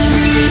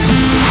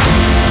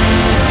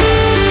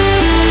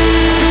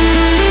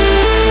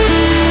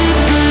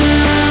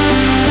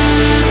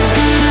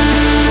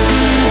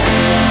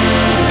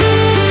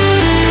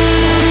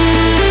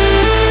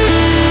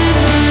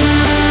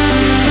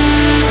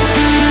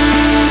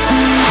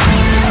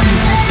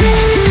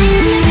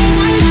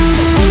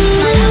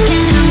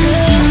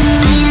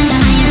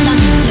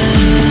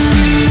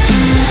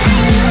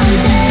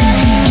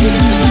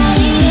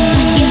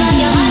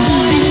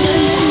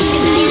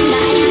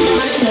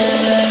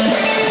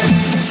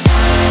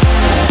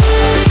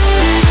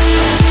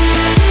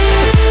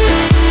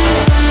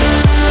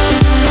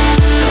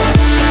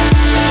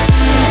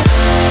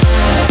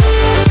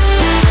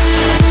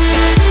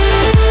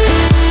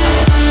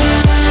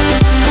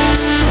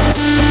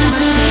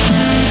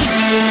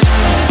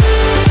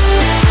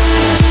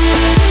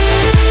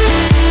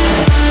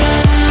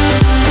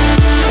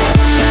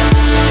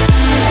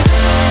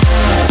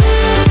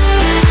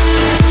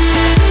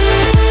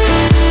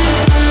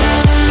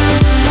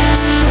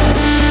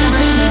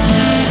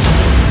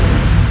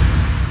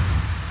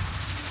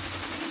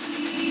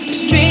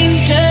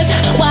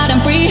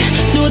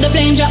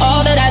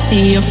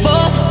 See a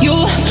force you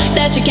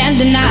that you can't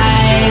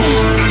deny.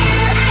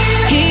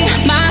 Hear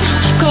my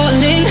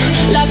calling,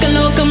 like a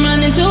local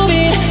running to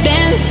me,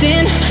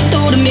 dancing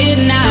through the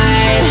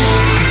midnight.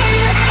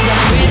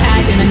 Got red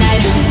eyes in the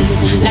night,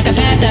 like a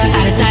panther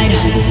out of sight.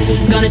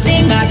 Gonna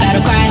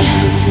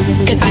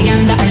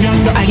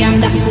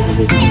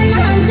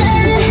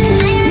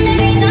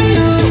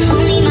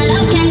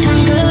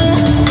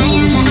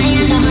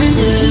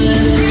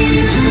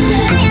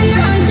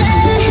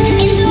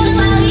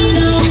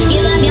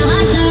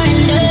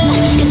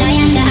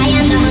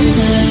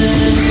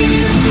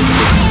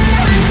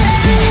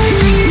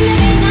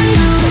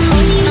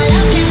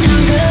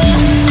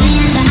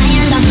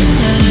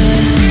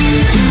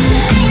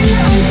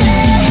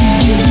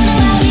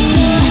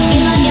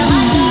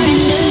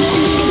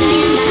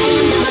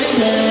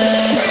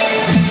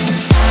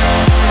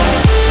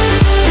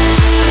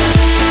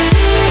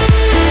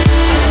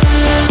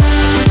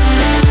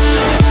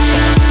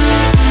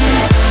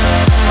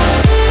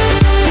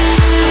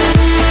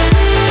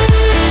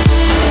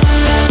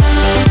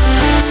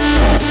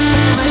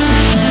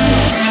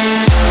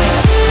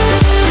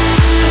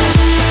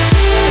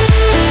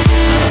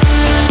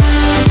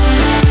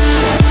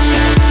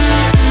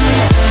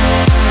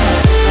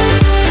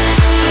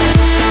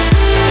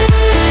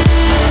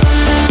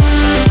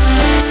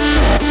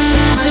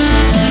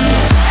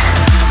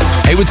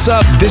what's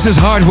up? This is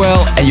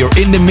Hardwell, and you're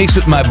in the mix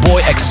with my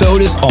boy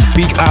Exodus on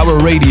Peak Hour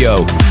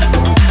Radio.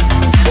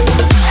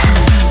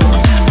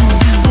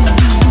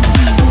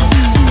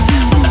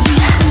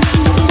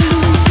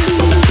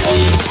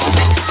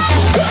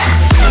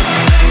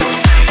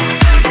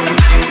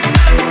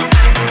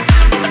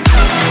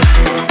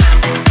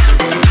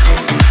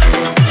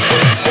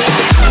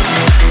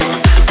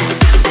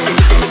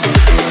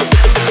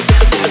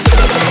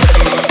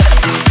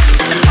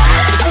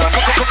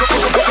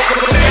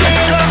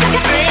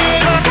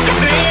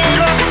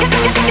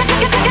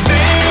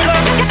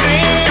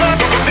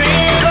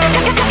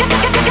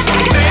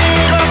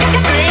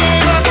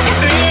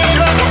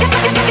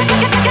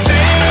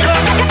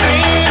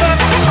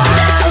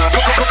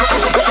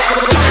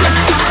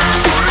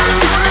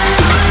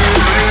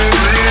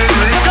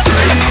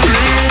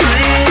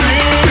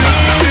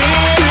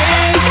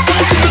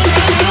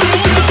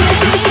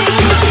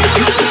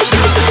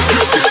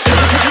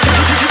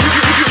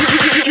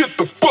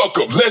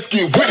 Let's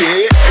get with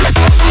it.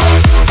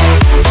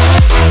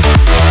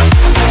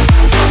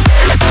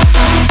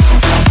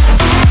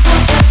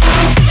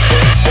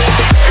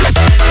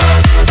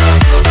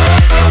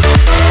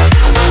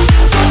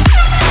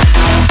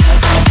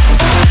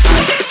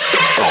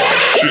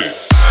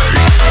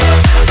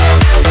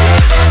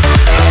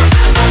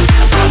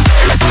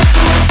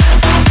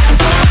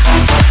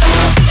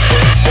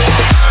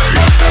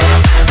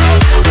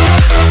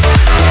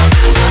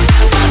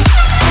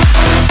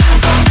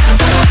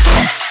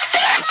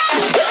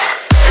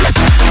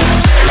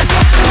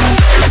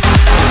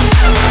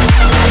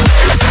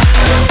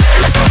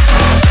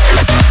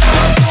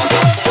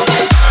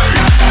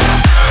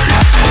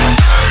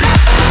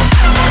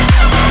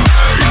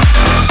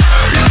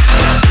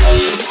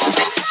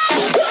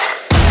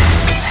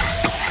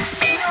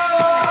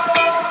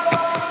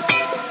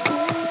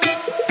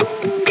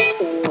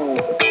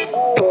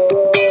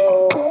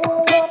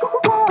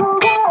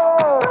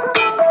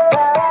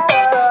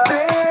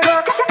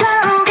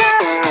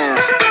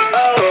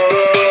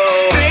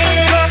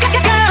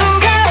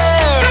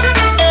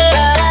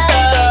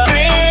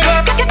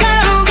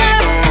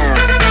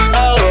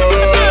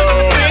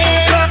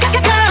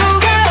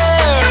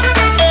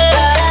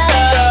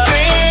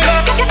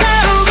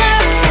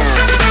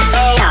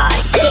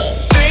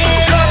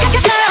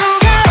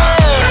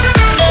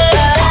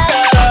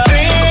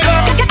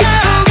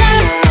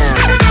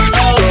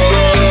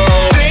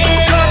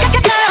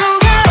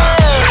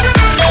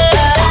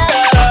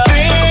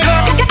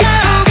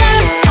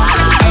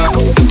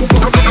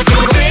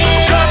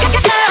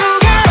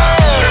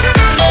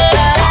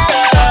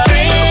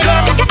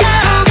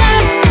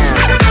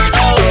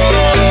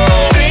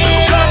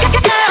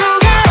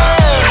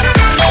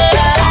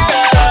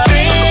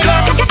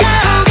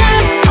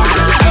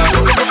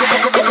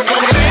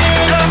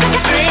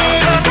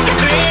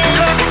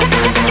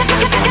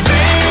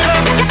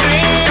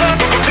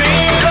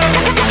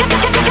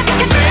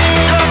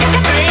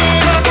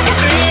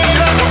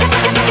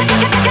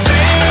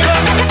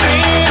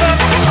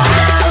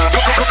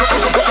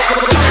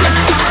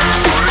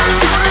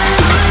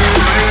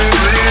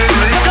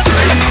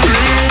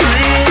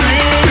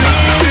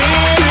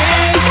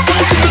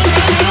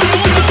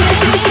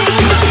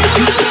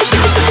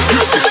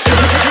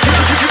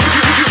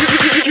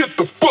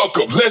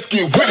 Let's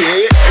get with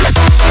it.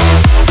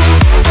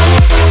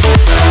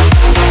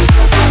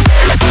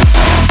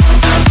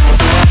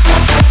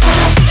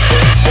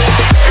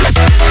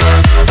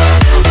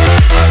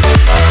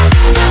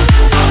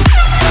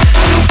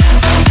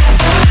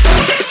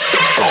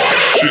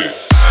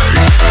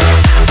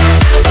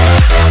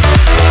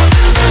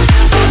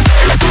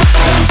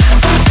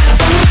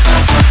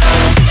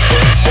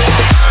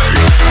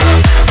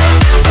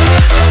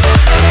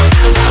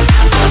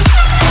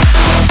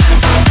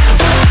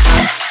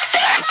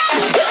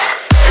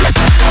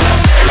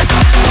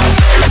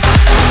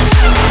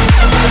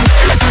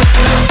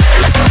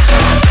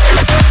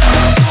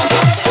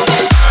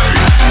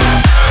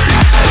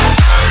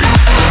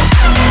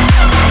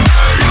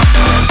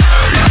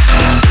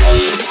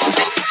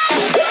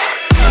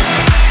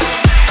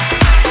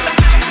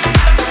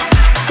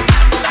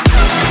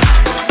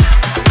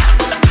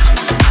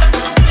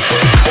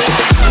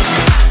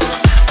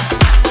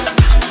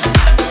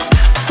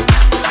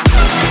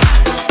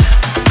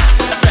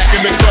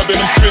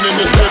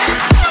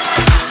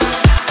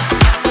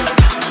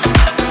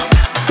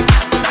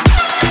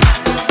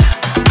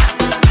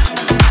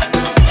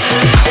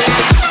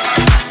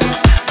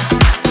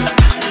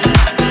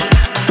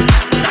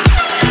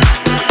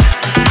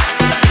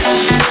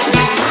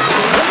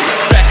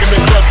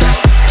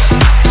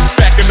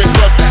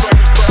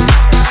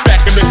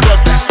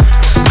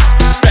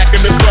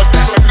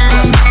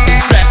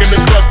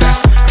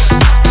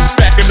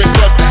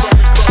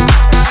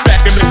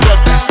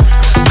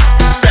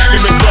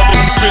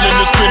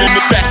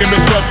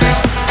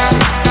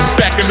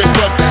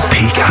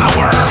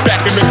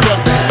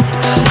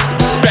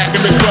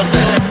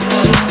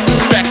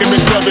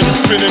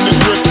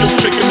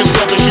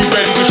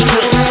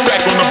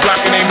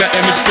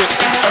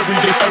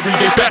 Every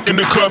day, back in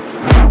the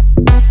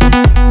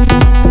club.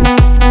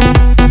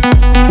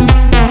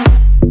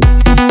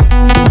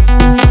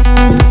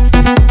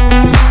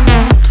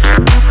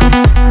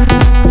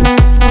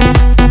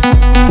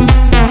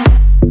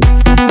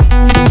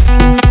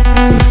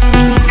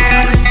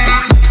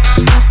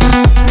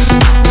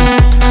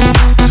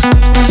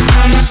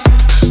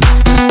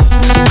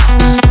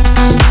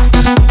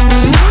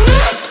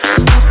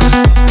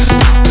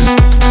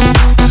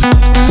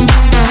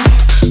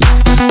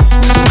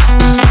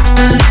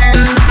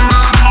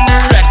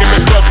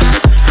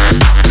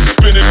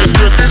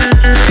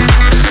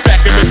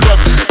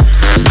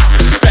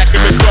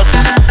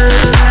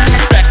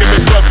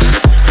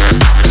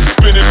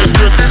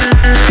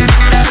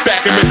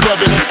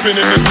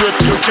 spinning the grip.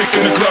 Your chick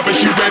in the club and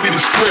she ready to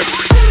strip.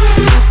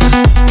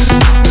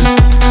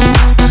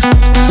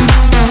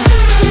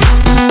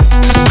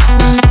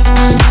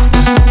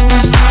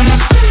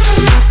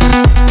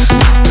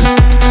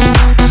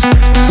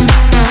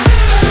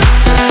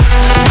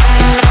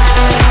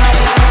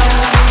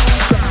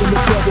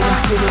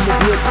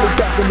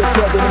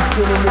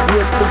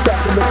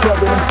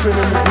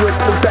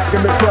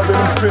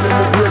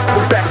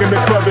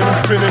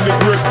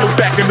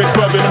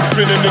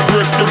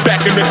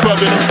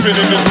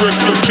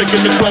 Chick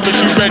in the club and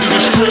she ready to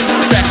strip.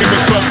 Back in the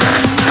club,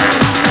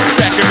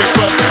 back in the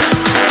club,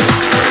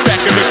 back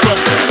in the club,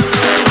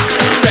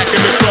 back in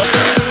the club,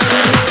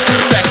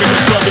 back in the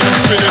club and I'm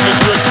spinning the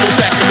grip.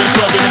 Back in the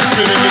club and I'm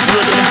spinning the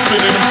grip. I'm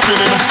spinning, I'm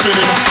spinning, I'm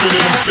spinning, I'm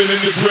spinning, I'm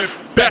spinning the grip.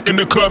 Back in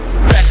the club,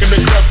 back in the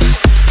club,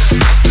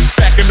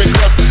 back in the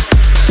club, back in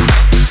the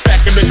club,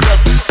 back in the club,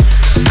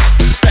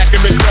 back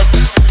in the club,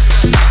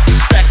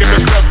 back in the club, back in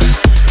the club.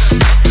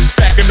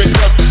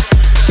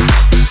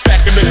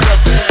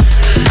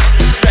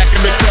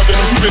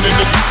 Spinning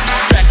the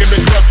back in the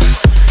club,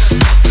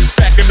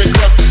 back in the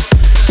club,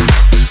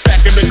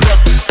 back in the club,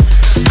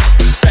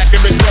 back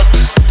in the club,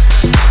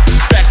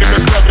 back in the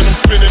club, and I'm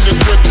spinning the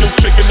grip. No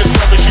chick in the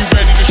club and she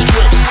ready to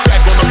strip.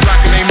 Back on the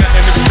block and ain't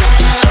nothing to strip.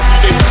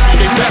 Every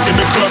day, back in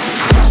the club.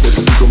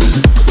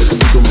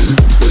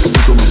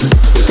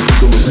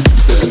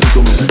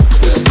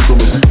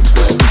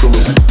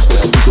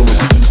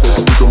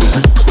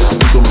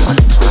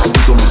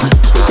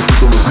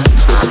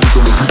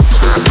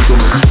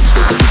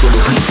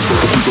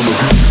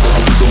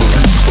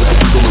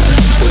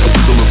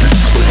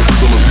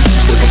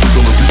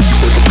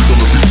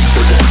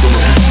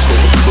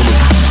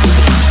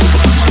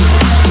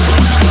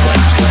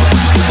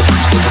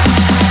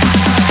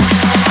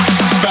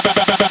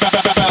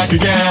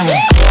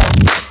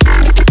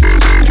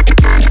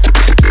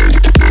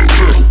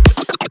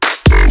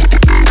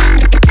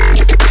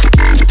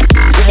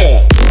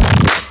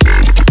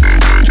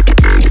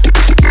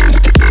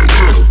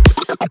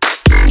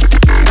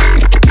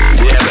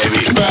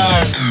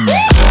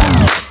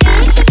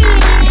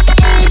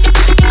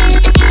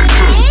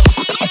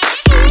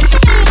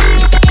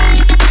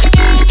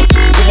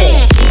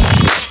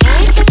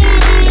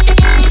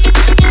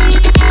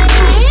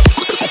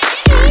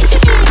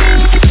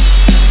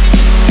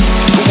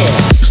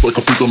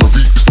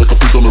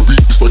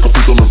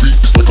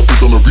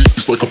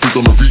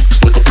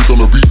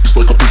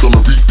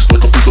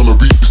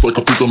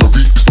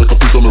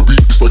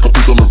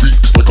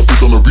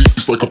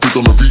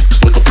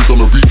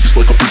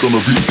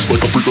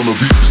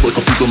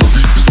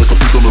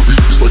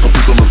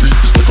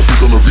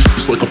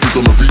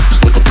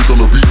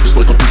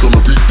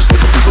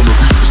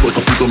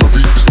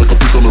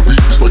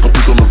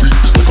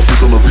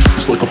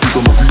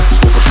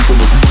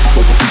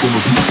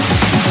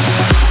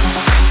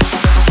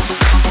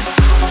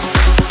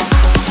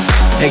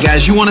 Hey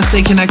guys, you want to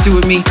stay connected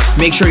with me?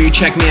 Make sure you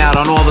check me out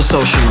on all the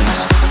social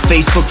links.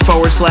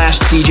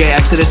 Facebook.com/DJ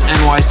Exodus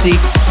NYC,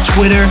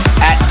 Twitter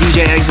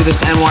 @DJ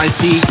Exodus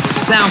NYC,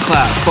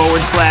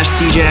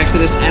 SoundCloud/DJ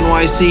Exodus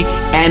NYC,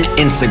 and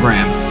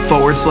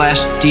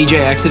Instagram/DJ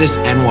Exodus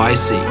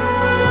NYC.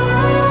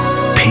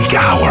 Peak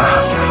Hour.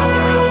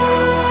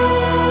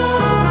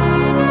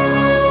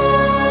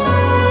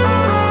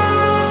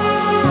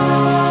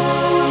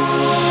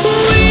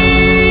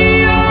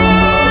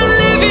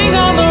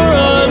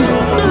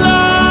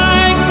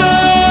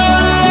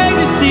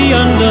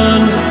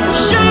 Undone,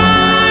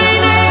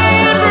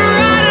 shining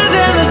brighter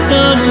than the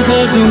sun,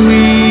 'cause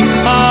we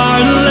are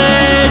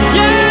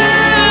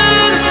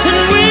legends, and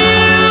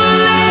we'll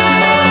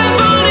live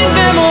on in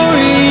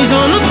memories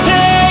on the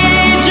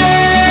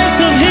pages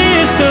of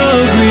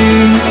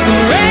history.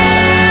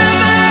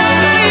 Forever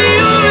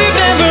you'll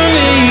remember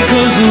me,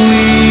 'cause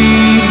we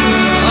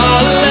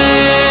are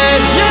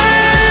legends.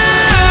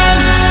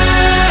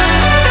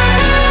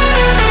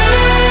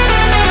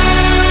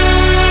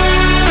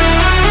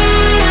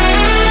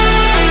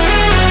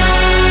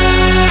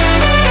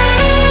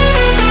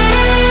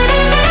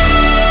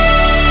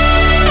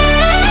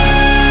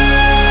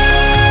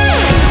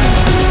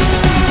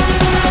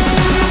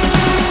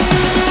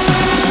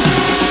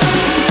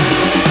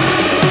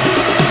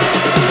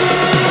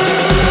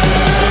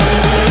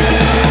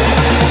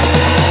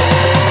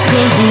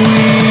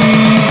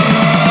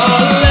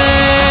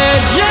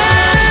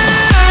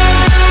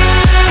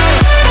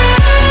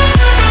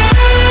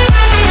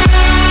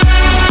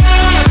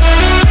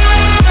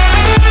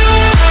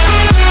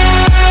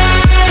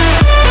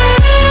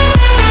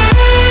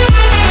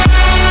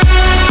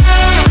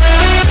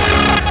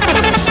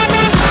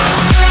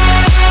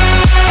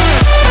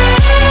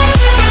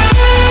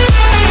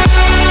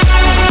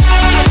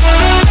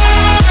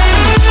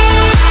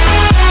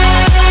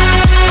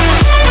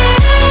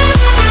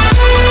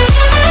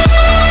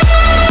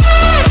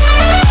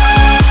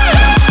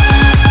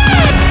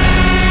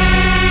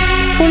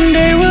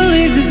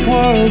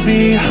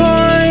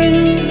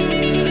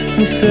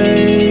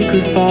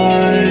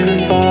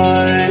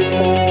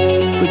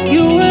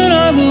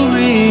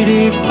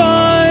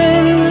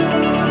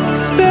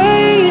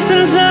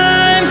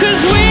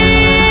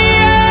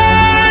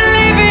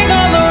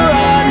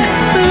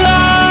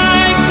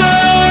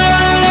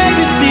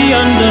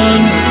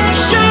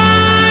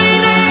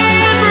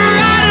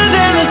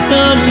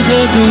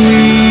 'cause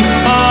we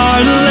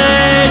are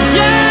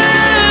legends,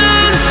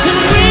 and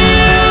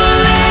we'll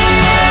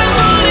live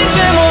on in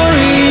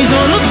memories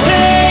on the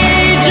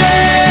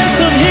pages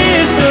of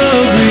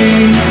history.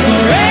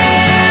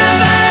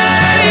 Forever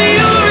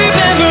you'll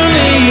remember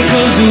me,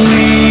 'cause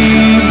we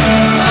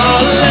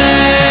are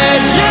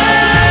legends.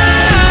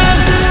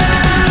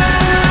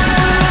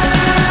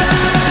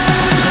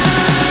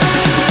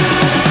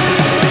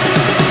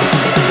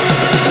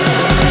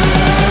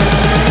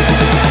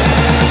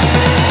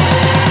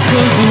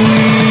 'Cause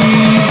we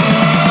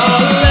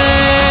are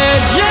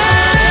legends.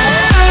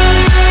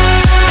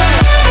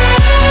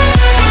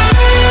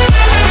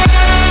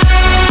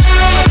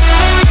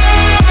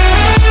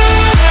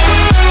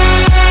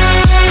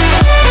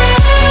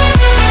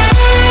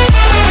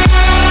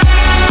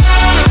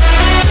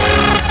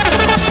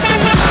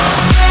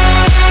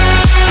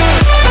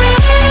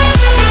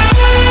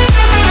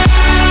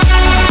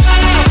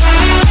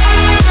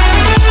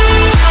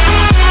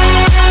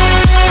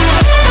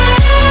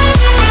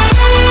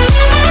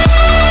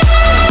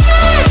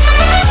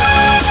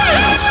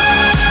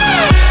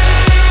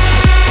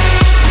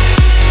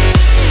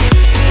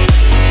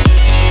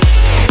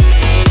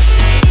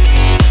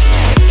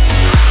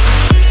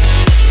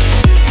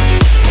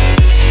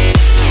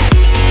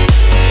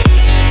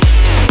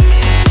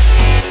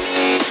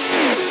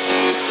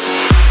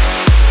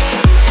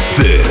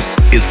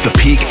 This is the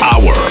Peak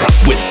Hour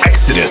with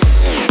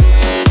Exodus.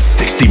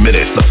 60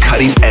 minutes of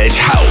cutting edge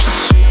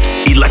house,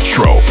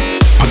 electro,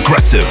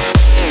 progressive,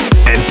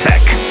 and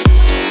tech.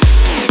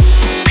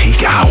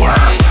 Peak Hour.